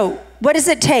 So what does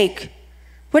it take?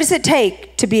 What does it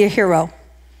take to be a hero?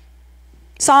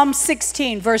 Psalm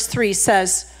 16, verse 3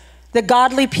 says, the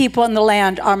godly people in the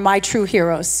land are my true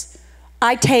heroes.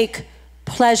 I take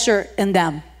pleasure in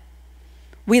them.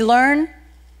 We learn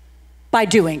by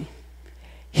doing.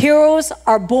 Heroes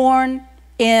are born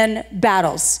in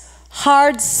battles.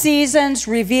 Hard seasons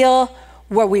reveal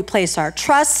where we place our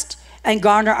trust and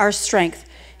garner our strength.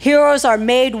 Heroes are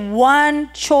made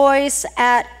one choice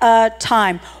at a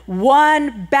time,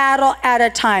 one battle at a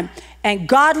time. And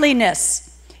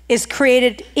godliness is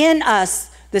created in us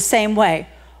the same way,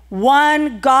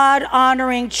 one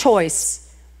God-honoring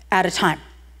choice at a time.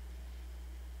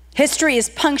 History is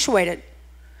punctuated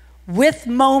with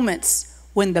moments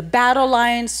when the battle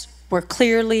lines were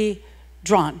clearly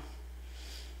drawn.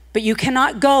 But you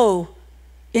cannot go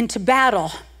into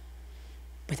battle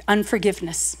with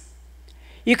unforgiveness.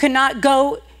 You cannot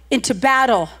go into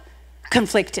battle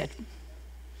conflicted.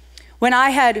 When I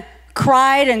had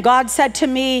cried and God said to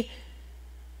me,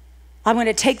 I'm going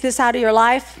to take this out of your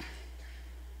life,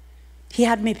 he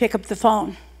had me pick up the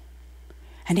phone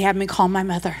and he had me call my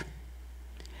mother.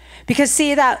 Because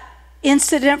see, that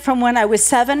incident from when I was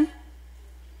 7,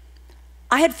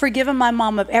 I had forgiven my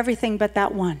mom of everything but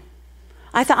that one.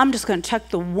 I thought, I'm just going to tuck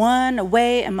the one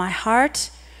away in my heart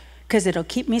because it'll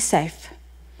keep me safe.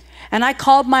 And I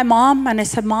called my mom and I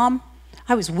said, Mom,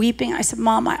 I was weeping. I said,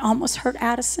 Mom, I almost hurt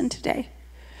Addison today.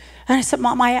 And I said,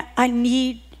 Mom, I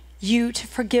need you to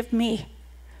forgive me.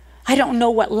 I don't know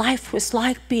what life was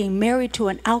like being married to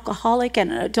an alcoholic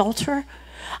and an adulterer.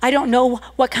 I don't know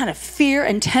what kind of fear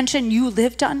and tension you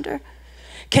lived under.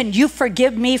 Can you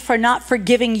forgive me for not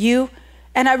forgiving you?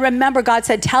 And I remember God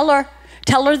said, tell her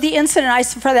the incident. I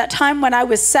said, for that time when I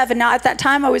was 7. Now at that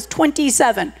time I was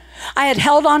 27. I had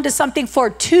held on to something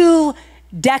for 2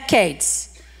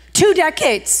 decades. 2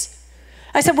 decades.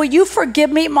 I said, will you forgive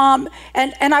me, Mom?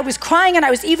 And I was crying and I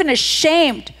was even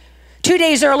ashamed. 2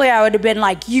 days earlier, I would have been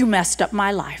like, you messed up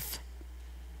my life.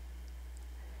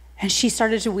 And she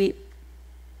started to weep.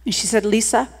 And she said,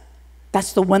 Lisa,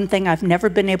 that's the one thing I've never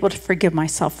been able to forgive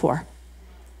myself for.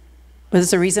 But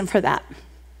there's a reason for that.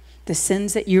 The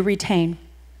sins that you retain,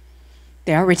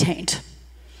 they are retained.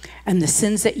 And the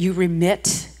sins that you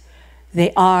remit,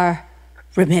 they are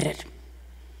remitted.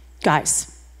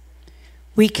 Guys,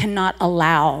 we cannot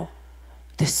allow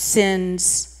the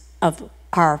sins of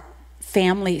our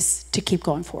families to keep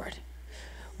going forward.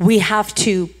 We have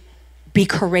to be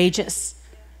courageous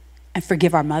and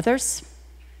forgive our mothers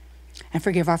and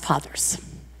forgive our fathers.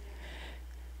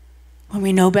 When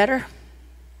we know better,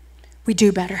 we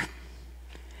do better.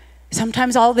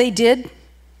 Sometimes all they did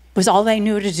was all they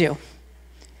knew to do.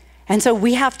 And so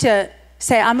we have to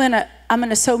say, I'm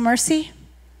gonna sow mercy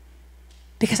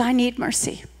because I need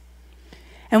mercy.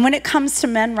 And when it comes to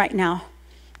men right now,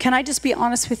 can I just be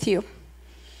honest with you?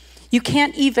 You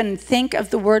can't even think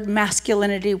of the word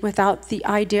masculinity without the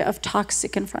idea of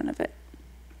toxic in front of it.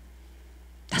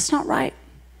 That's not right.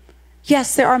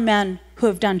 Yes, there are men who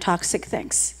have done toxic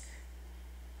things,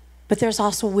 but there's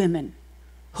also women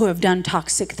who have done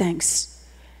toxic things.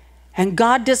 And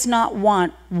God does not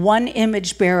want one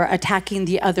image bearer attacking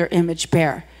the other image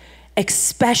bearer,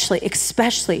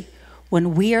 especially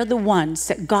when we are the ones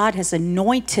that God has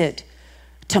anointed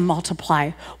to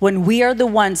multiply, when we are the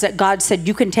ones that God said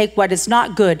you can take what is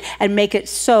not good and make it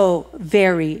so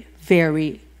very,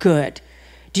 very good.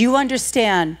 Do you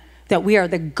understand that we are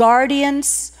the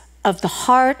guardians of the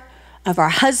heart of our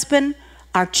husband,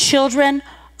 our children,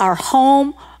 our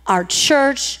home, our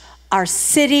church, our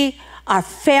city, our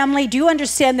family? Do you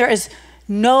understand there is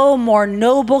no more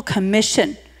noble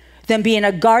commission than being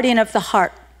a guardian of the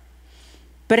heart?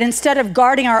 But instead of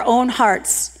guarding our own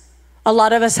hearts, a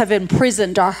lot of us have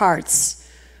imprisoned our hearts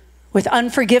with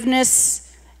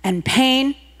unforgiveness and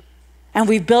pain, and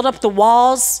we've built up the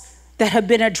walls that have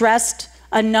been addressed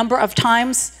a number of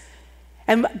times.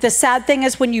 And the sad thing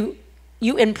is when you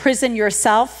imprison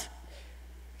yourself,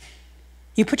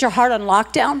 you put your heart on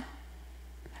lockdown,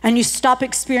 and you stop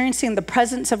experiencing the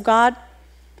presence of God,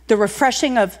 the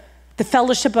refreshing of the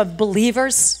fellowship of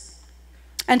believers.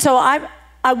 And so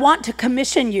I want to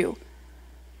commission you,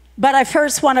 but I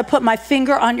first want to put my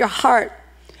finger on your heart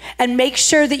and make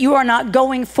sure that you are not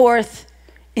going forth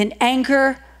in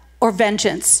anger or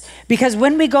vengeance. Because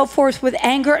when we go forth with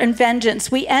anger and vengeance,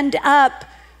 we end up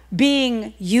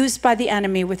being used by the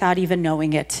enemy without even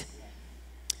knowing it.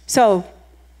 So,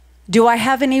 do I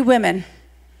have any women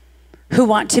who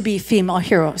want to be female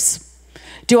heroes?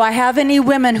 Do I have any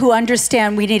women who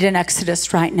understand we need an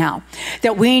exodus right now?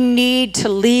 That we need to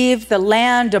leave the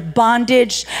land of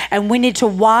bondage and we need to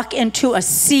walk into a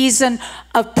season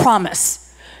of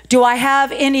promise. Do I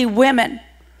have any women?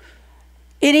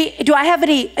 Do I have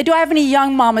any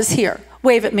young mamas here?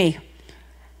 Wave at me.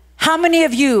 How many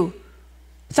of you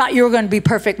thought you were going to be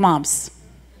perfect moms?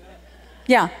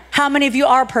 Yeah. How many of you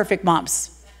are perfect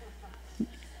moms?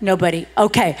 Nobody.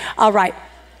 Okay. All right.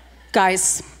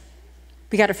 Guys,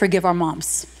 we got to forgive our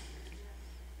moms.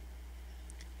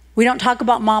 We don't talk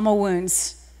about mama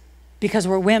wounds because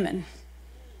we're women.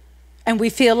 And we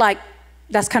feel like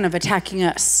that's kind of attacking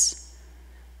us.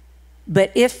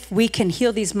 But if we can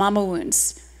heal these mama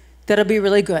wounds, that'll be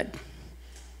really good.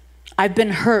 I've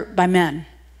been hurt by men,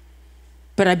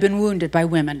 but I've been wounded by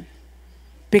women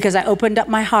because I opened up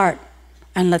my heart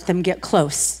and let them get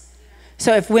close.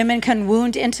 So if women can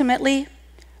wound intimately,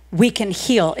 we can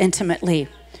heal intimately.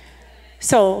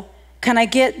 So can I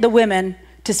get the women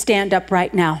to stand up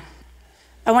right now?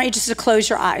 I want you just to close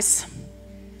your eyes.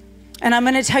 And I'm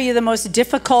going to tell you the most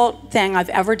difficult thing I've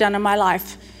ever done in my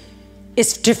life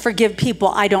is to forgive people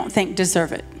I don't think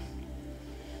deserve it.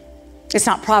 It's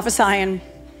not prophesying.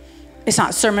 It's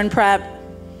not sermon prep.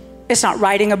 It's not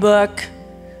writing a book.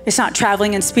 It's not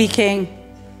traveling and speaking.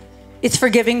 It's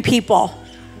forgiving people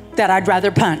that I'd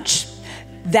rather punch.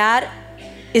 That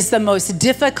is the most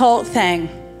difficult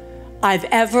thing I've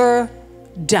ever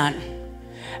done.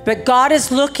 But God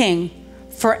is looking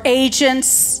for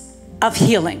agents of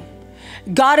healing.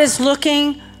 God is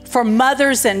looking for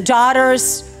mothers and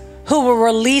daughters who will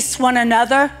release one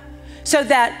another so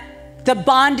that the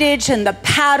bondage and the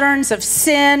patterns of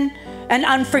sin and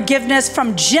unforgiveness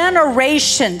from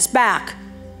generations back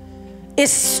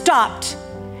is stopped.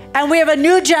 And we have a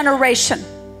new generation.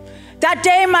 That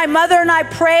day, my mother and I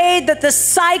prayed that the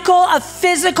cycle of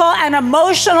physical and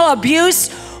emotional abuse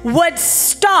would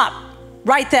stop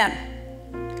right then.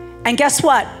 And guess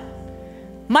what?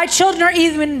 My children are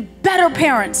even better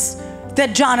parents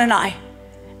than John and I.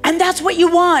 And that's what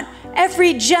you want.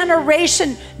 Every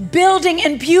generation building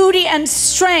in beauty and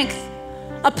strength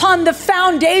upon the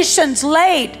foundations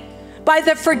laid by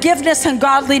the forgiveness and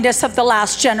godliness of the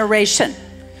last generation.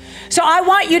 So I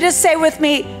want you to say with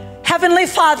me, Heavenly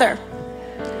Father,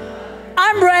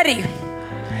 I'm ready.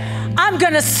 I'm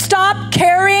going to stop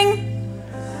carrying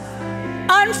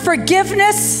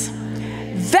unforgiveness,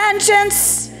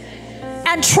 vengeance,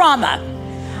 and trauma.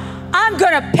 I'm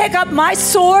going to pick up my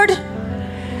sword.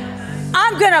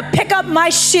 I'm going to pick up my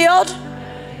shield.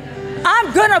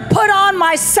 I'm going to put on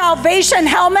my salvation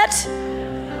helmet.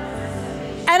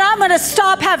 And I'm going to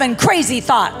stop having crazy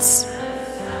thoughts.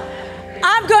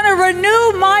 I'm going to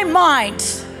renew my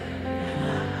mind.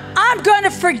 I'm going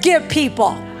to forgive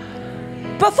people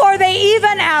before they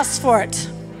even ask for it.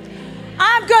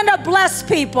 I'm going to bless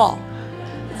people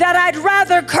that I'd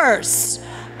rather curse.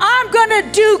 I'm going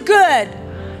to do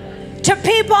good to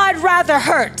people I'd rather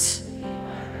hurt.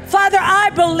 Father, I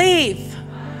believe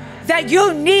that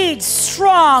you need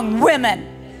strong women.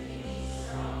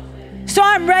 So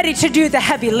I'm ready to do the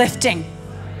heavy lifting.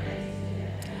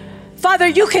 Father,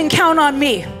 you can count on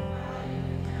me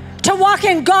to walk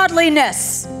in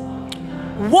godliness,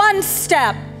 one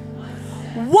step,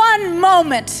 one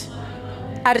moment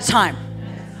at a time.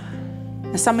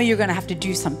 And some of you are going to have to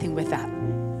do something with that.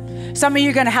 Some of you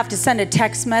are going to have to send a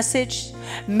text message,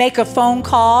 make a phone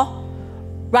call,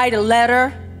 write a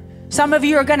letter. Some of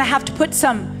you are going to have to put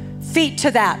some feet to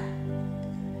that.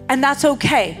 And that's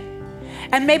okay.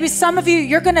 And maybe some of you,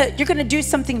 you're going to do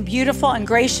something beautiful and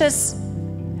gracious.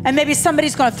 And maybe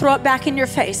somebody's going to throw it back in your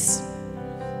face.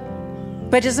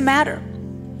 But it doesn't matter.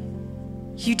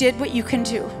 You did what you can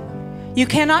do. You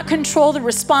cannot control the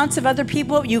response of other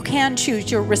people. You can choose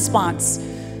your response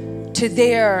to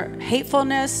their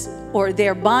hatefulness or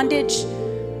their bondage,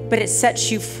 but it sets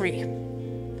you free.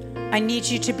 I need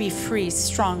you to be free,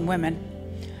 strong women.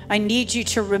 I need you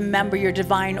to remember your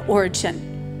divine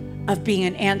origin of being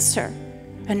an answer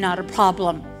and not a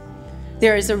problem.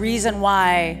 There is a reason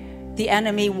why the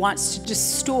enemy wants to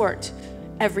distort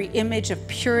every image of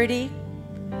purity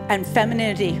and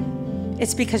femininity.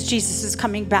 It's because Jesus is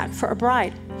coming back for a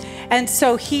bride. And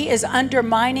so he is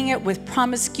undermining it with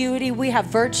promiscuity. We have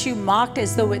virtue mocked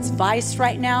as though it's vice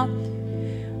right now.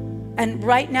 And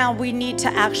right now we need to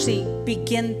actually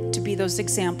begin to be those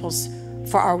examples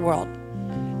for our world.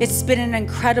 It's been an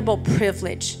incredible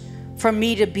privilege for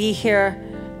me to be here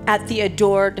at the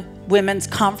Adored Women's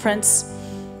Conference.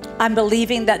 I'm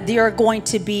believing that there are going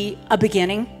to be a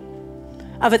beginning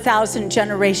of 1,000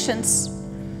 generations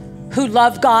who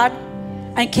love God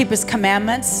and keep his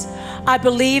commandments. I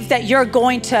believe that you're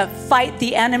going to fight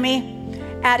the enemy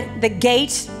at the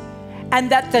gate, and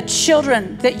that the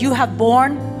children that you have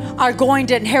born are going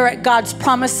to inherit God's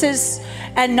promises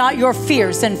and not your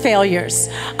fears and failures.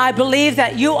 I believe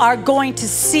that you are going to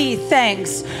see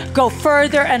things go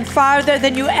further and farther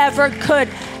than you ever could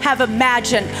have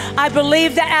imagined. I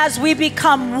believe that as we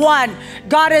become one,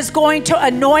 God is going to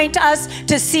anoint us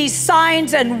to see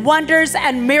signs and wonders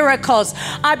and miracles.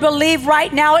 I believe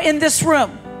right now in this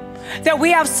room that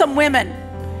we have some women,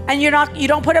 and you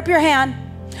don't put up your hand,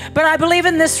 but I believe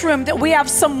in this room that we have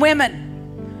some women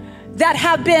that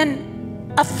have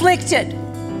been afflicted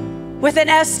with an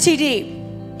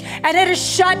STD, and it has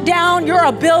shut down your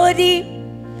ability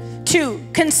to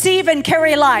conceive and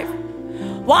carry life.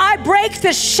 Well, I break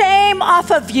the shame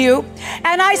off of you,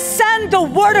 and I send the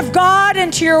word of God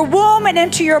into your womb and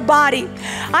into your body.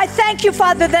 I thank you,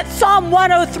 Father, that Psalm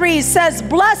 103 says,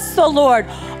 bless the Lord,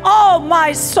 all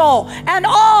my soul, and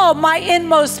all my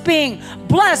inmost being.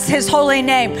 Bless his holy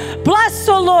name. Bless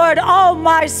the Lord, all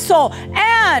my soul,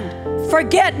 and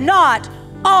forget not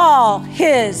all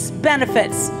his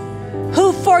benefits,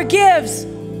 who forgives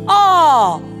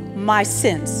all my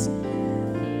sins.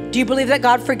 Do you believe that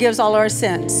God forgives all our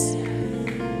sins?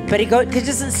 But he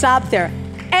doesn't stop there.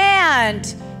 And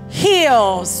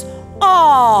heals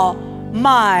all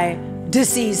my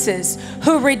diseases,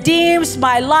 who redeems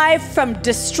my life from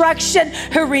destruction,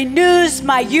 who renews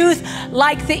my youth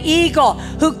like the eagle,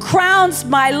 who crowns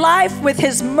my life with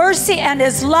his mercy and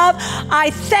his love. I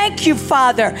thank you,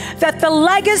 Father, that the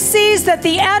legacies that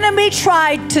the enemy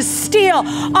tried to steal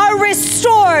are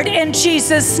restored in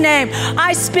Jesus' name.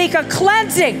 I speak a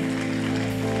cleansing,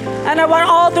 and I want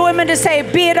all the women to say,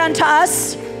 be it unto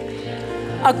us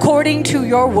according to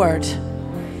your word,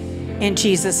 in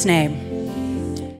Jesus' name.